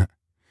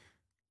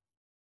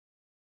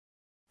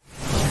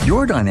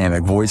 Your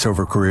dynamic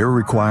voiceover career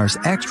requires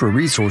extra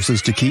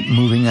resources to keep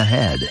moving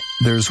ahead.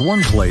 There's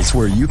one place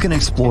where you can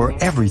explore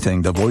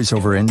everything the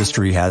voiceover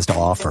industry has to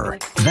offer.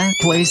 That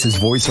place is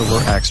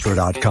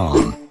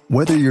voiceoverextra.com.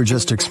 Whether you're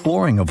just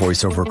exploring a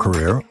voiceover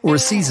career or a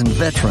seasoned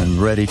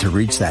veteran ready to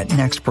reach that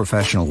next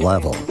professional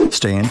level,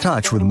 stay in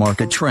touch with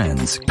market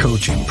trends,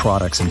 coaching,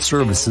 products, and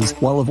services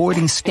while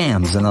avoiding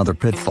scams and other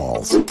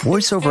pitfalls.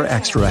 VoiceOver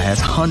Extra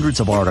has hundreds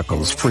of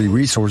articles, free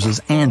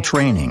resources, and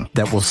training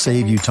that will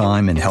save you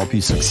time and help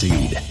you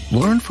succeed.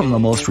 Learn from the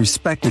most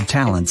respected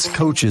talents,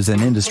 coaches,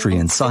 and industry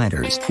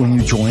insiders when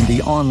you join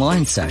the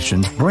online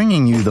sessions,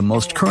 bringing you the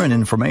most current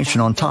information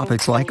on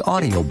topics like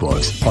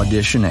audiobooks,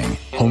 auditioning,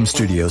 home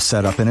studio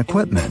setup and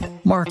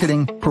equipment,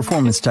 marketing,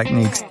 performance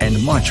techniques,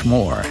 and much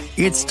more.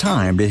 It's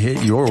time to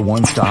hit your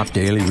one-stop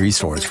daily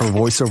resource for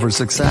voiceover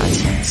success.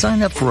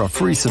 Sign up for a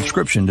free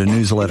subscription to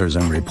newsletters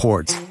and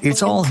reports.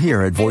 It's all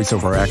here at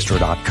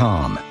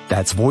voiceoverextra.com.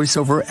 That's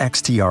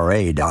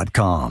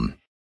voiceoverextra.com.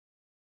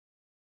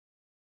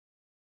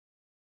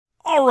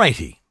 All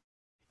righty.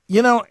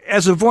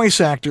 As a voice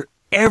actor,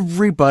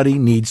 everybody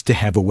needs to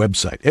have a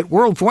website. At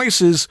World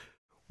Voices,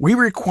 we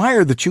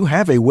require that you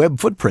have a web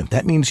footprint.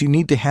 That means you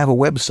need to have a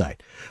website.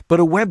 But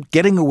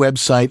getting a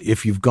website,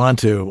 if you've gone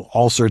to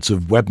all sorts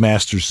of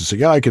webmasters to say,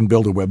 yeah, I can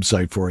build a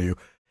website for you,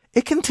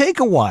 it can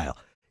take a while.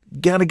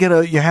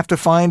 You have to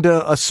find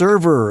a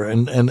server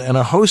and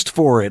a host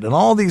for it and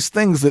all these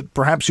things that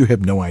perhaps you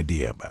have no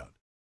idea about.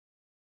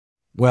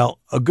 Well,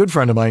 a good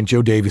friend of mine,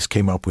 Joe Davis,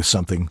 came up with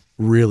something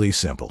really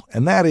simple,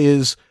 and that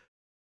is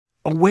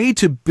a way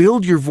to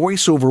build your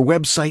voiceover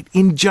website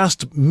in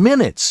just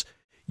minutes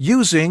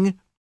using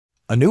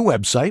a new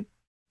website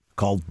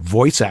called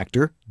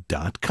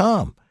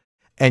voiceactor.com.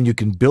 And you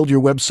can build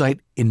your website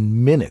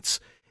in minutes.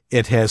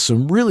 It has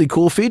some really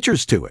cool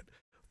features to it.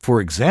 For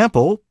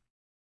example,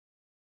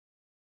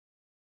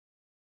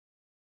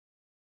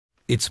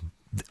 it's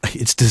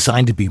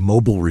designed to be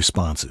mobile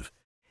responsive.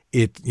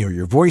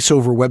 Your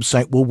voiceover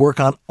website will work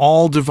on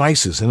all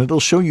devices, and it'll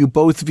show you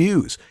both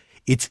views.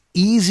 It's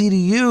easy to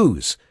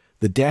use.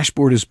 The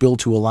dashboard is built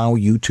to allow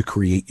you to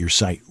create your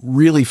site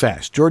really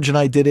fast. George and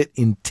I did it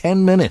in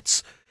 10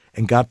 minutes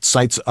and got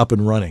sites up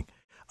and running.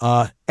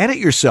 Edit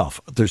yourself.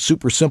 The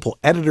super simple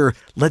editor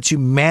lets you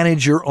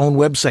manage your own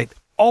website.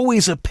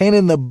 Always a pain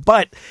in the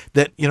butt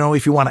that,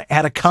 if you want to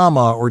add a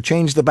comma or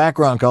change the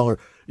background color,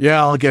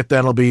 yeah, I'll get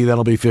that'll be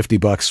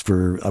 $50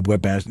 for a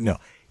webmaster. No,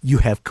 you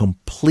have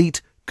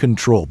complete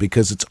control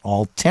because it's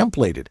all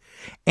templated.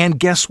 And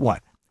guess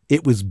what?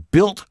 It was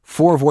built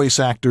for voice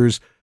actors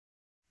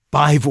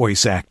by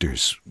voice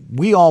actors.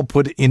 We all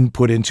put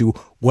input into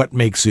what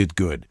makes it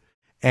good.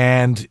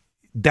 And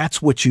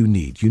that's what you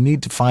need. You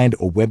need to find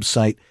a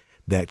website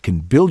that can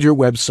build your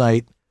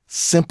website,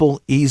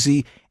 simple,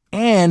 easy,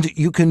 and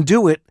you can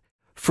do it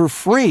for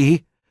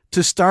free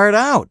to start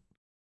out.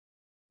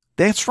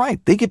 That's right.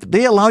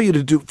 They allow you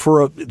to do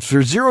for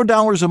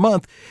 $0 a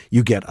month.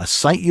 You get a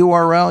site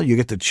URL. You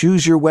get to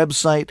choose your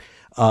website,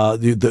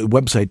 the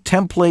website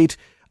template.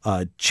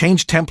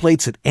 Change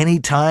templates at any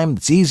time.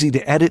 It's easy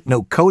to edit,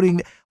 no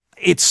coding.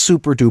 It's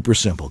super duper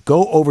simple.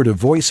 Go over to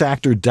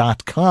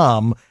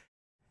voiceactor.com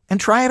and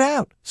try it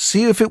out.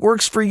 See if it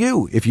works for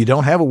you. If you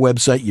don't have a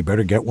website, you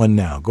better get one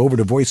now. Go over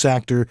to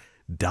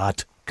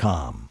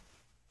voiceactor.com.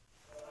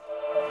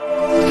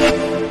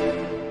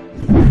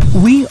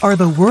 We are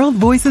the World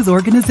Voices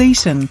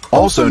Organization,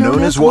 also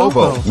known as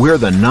WOVO. We're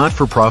the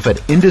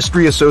not-for-profit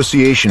industry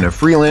association of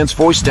freelance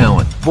voice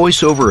talent.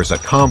 VoiceOver is a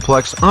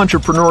complex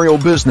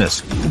entrepreneurial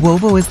business.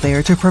 WOVO is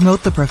there to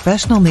promote the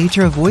professional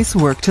nature of voice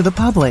work to the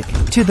public,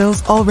 to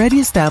those already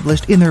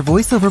established in their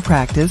voiceover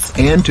practice,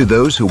 and to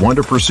those who want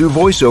to pursue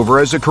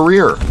voiceover as a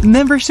career.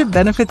 Membership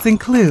benefits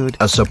include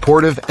a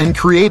supportive and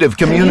creative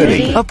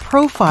community, a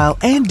profile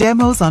and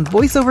demos on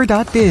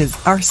voiceover.biz,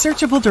 our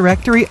searchable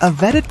directory of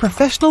vetted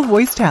professional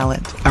voice talent,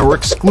 our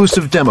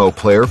exclusive demo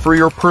player for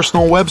your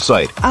personal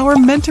website, our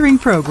mentoring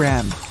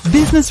program,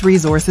 business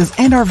resources,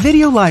 and our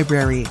video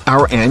library,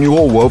 our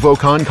annual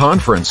WovoCon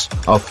conference,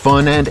 a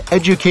fun and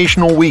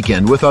educational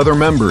weekend with other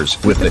members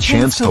with the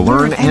chance to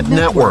learn and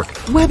network,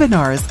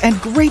 webinars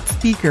and great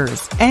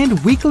speakers,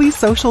 and weekly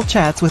social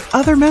chats with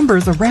other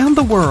members around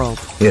the world.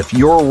 If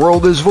your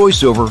world is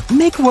voiceover,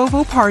 make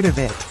WOVO part of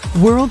it.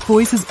 World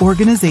Voices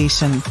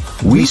Organization.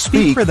 We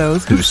speak for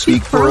those who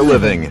speak for a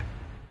living.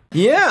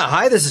 Yeah,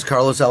 hi, this is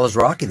Carlos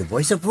Alazraki, the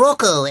voice of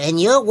Rocco,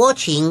 and you're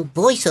watching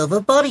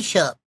VoiceOver Body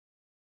Shop.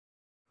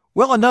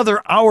 Well,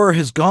 another hour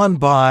has gone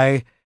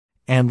by,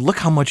 and look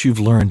how much you've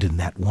learned in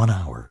that 1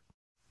 hour.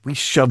 We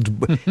shoved,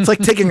 it's like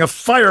taking a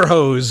fire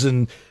hose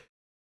and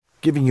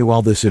giving you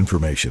all this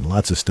information.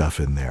 Lots of stuff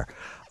in there.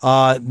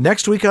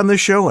 Next week on the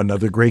show,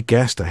 another great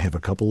guest. I have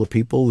a couple of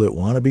people that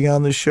want to be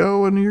on the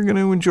show, and you're going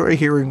to enjoy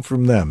hearing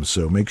from them.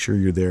 So make sure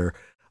you're there.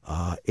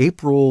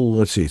 April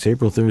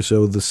 3rd,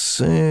 so the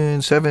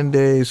 7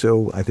 days,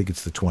 so I think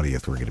it's the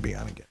 20th we're going to be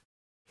on again,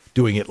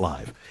 doing it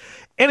live.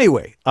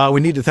 Anyway,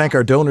 we need to thank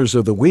our donors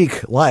of the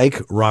week, like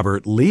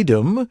Robert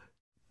Leadham.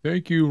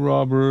 Thank you,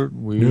 Robert.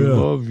 We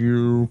love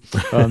you.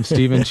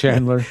 Stephen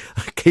Chandler.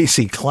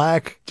 Casey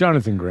Clack.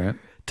 Jonathan Grant.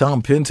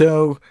 Tom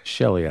Pinto.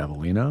 Shelley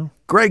Avellino.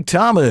 Greg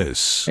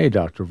Thomas. Hey,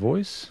 Dr.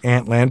 Voice.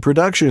 Antland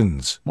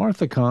Productions.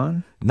 Martha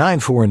Kahn.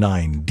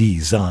 949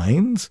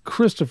 Designs.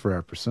 Christopher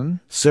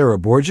Epperson. Sarah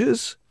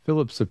Borges.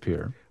 Philip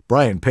Sapir.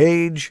 Brian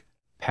Page.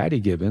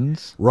 Patty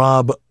Gibbons.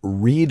 Rob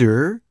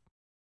Reeder.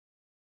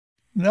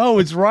 No,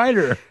 it's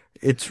Ryder.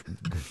 It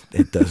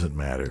doesn't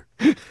matter.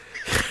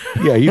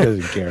 Yeah, he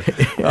doesn't care.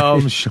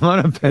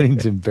 Shauna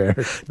Pennington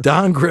Baird.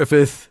 Don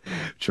Griffith.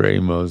 Trey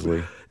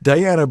Mosley.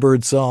 Diana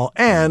Birdsall.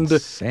 And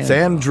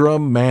Sandra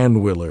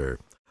Manwiller.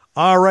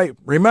 All right.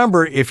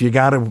 Remember, if you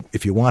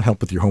want help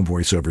with your home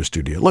voiceover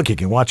studio, look, you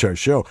can watch our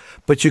show,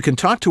 but you can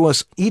talk to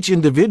us each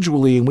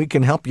individually, and we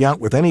can help you out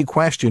with any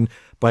question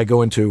by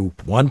going to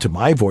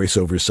my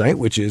voiceover site,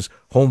 which is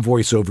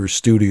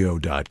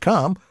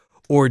homevoiceoverstudio.com,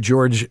 or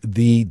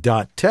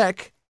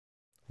georgethe.tech,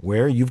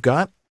 where you've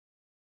got.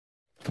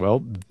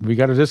 Well, we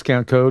got a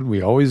discount code.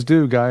 We always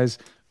do, guys.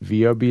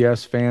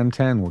 VOBS Fan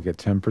 10 will get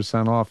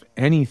 10% off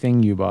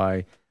anything you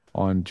buy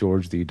on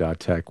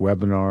georgethe.tech.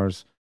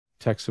 Webinars,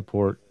 tech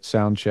support,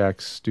 sound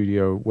checks,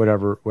 studio,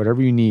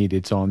 whatever you need,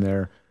 it's on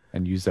there,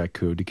 and use that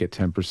code to get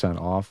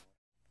 10% off.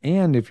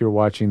 And if you're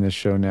watching this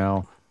show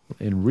now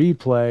in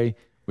replay,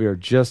 we are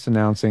just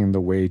announcing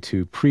the way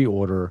to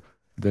pre-order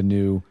the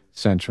new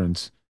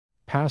Centrance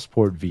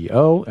Passport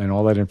VO, and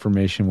all that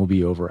information will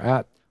be over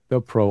at the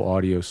Pro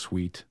Audio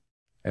Suite,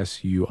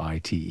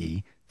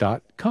 suite.com.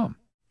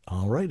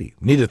 All righty.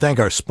 Need to thank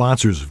our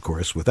sponsors, of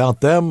course.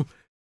 Without them,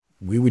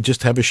 we would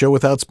just have a show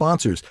without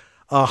sponsors.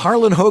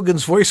 Harlan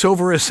Hogan's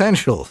VoiceOver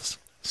Essentials.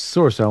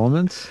 Source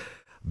Elements.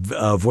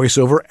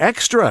 VoiceOver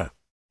Extra.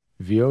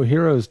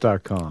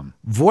 VOHeroes.com.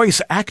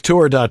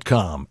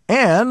 VoiceActor.com.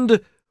 And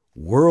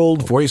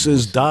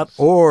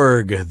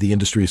WorldVoices.org, the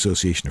Industry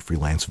Association of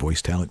Freelance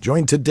Voice Talent.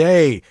 Join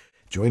today.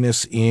 Join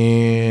us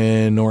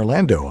in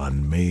Orlando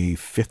on May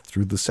 5th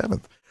through the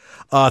 7th.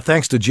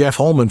 Thanks to Jeff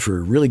Holman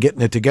for really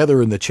getting it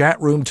together in the chat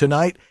room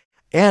tonight,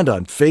 and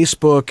on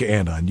Facebook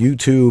and on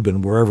YouTube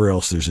and wherever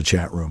else there's a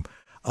chat room.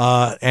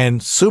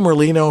 And Sue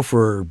Merlino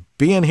for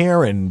being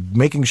here and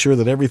making sure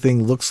that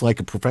everything looks like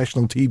a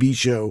professional TV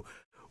show,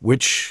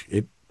 which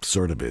it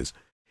sort of is.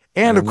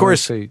 And of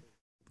course,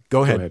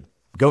 go ahead.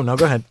 Go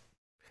ahead.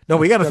 No,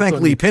 we got to thank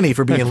Lee Penny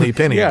for being Lee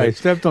Penny. Yeah, I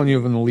stepped on you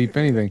from the Lee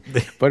Penny thing.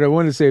 But I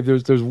want to say,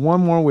 if there's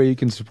one more way you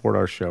can support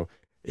our show.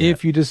 Yeah.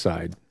 If you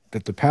decide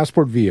that the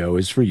Passport VO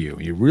is for you,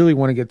 you really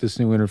want to get this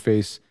new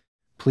interface,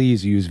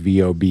 please use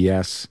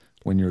VOBS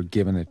when you're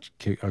given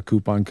a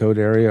coupon code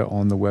area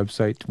on the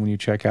website. When you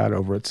check out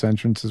over at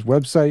Centrance's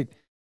website,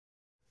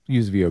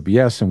 use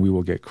VOBS and we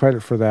will get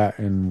credit for that.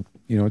 And,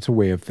 it's a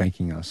way of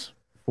thanking us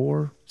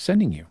for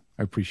sending you.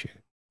 I appreciate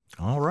it.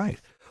 All right.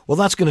 Well,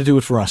 that's going to do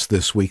it for us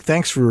this week.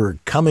 Thanks for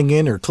coming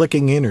in or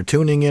clicking in or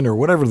tuning in or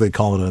whatever they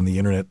call it on the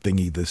internet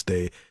thingy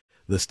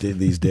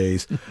these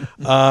days.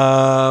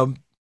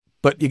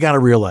 But you got to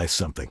realize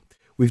something.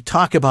 We've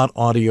talked about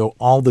audio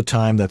all the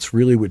time. That's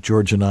really what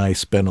George and I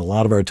spend a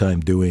lot of our time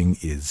doing,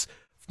 is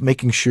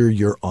making sure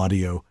your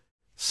audio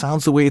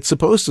sounds the way it's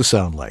supposed to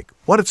sound like,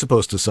 what it's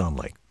supposed to sound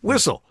like.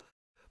 Whistle.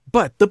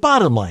 But the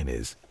bottom line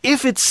is,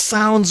 if it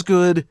sounds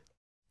good,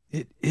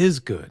 it is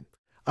good.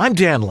 I'm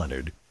Dan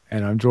Lenard.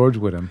 And I'm George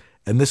Whittam.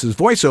 And this is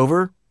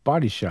VoiceOver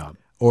Body Shop.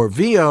 Or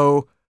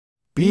VOBS.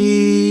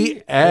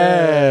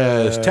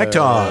 Tech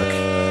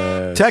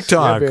Talk. Tech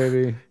Talk. Yeah,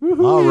 baby.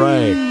 All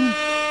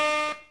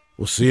right.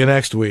 We'll see you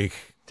next week.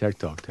 Tech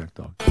Talk, Tech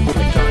Talk.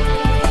 Tech Talk.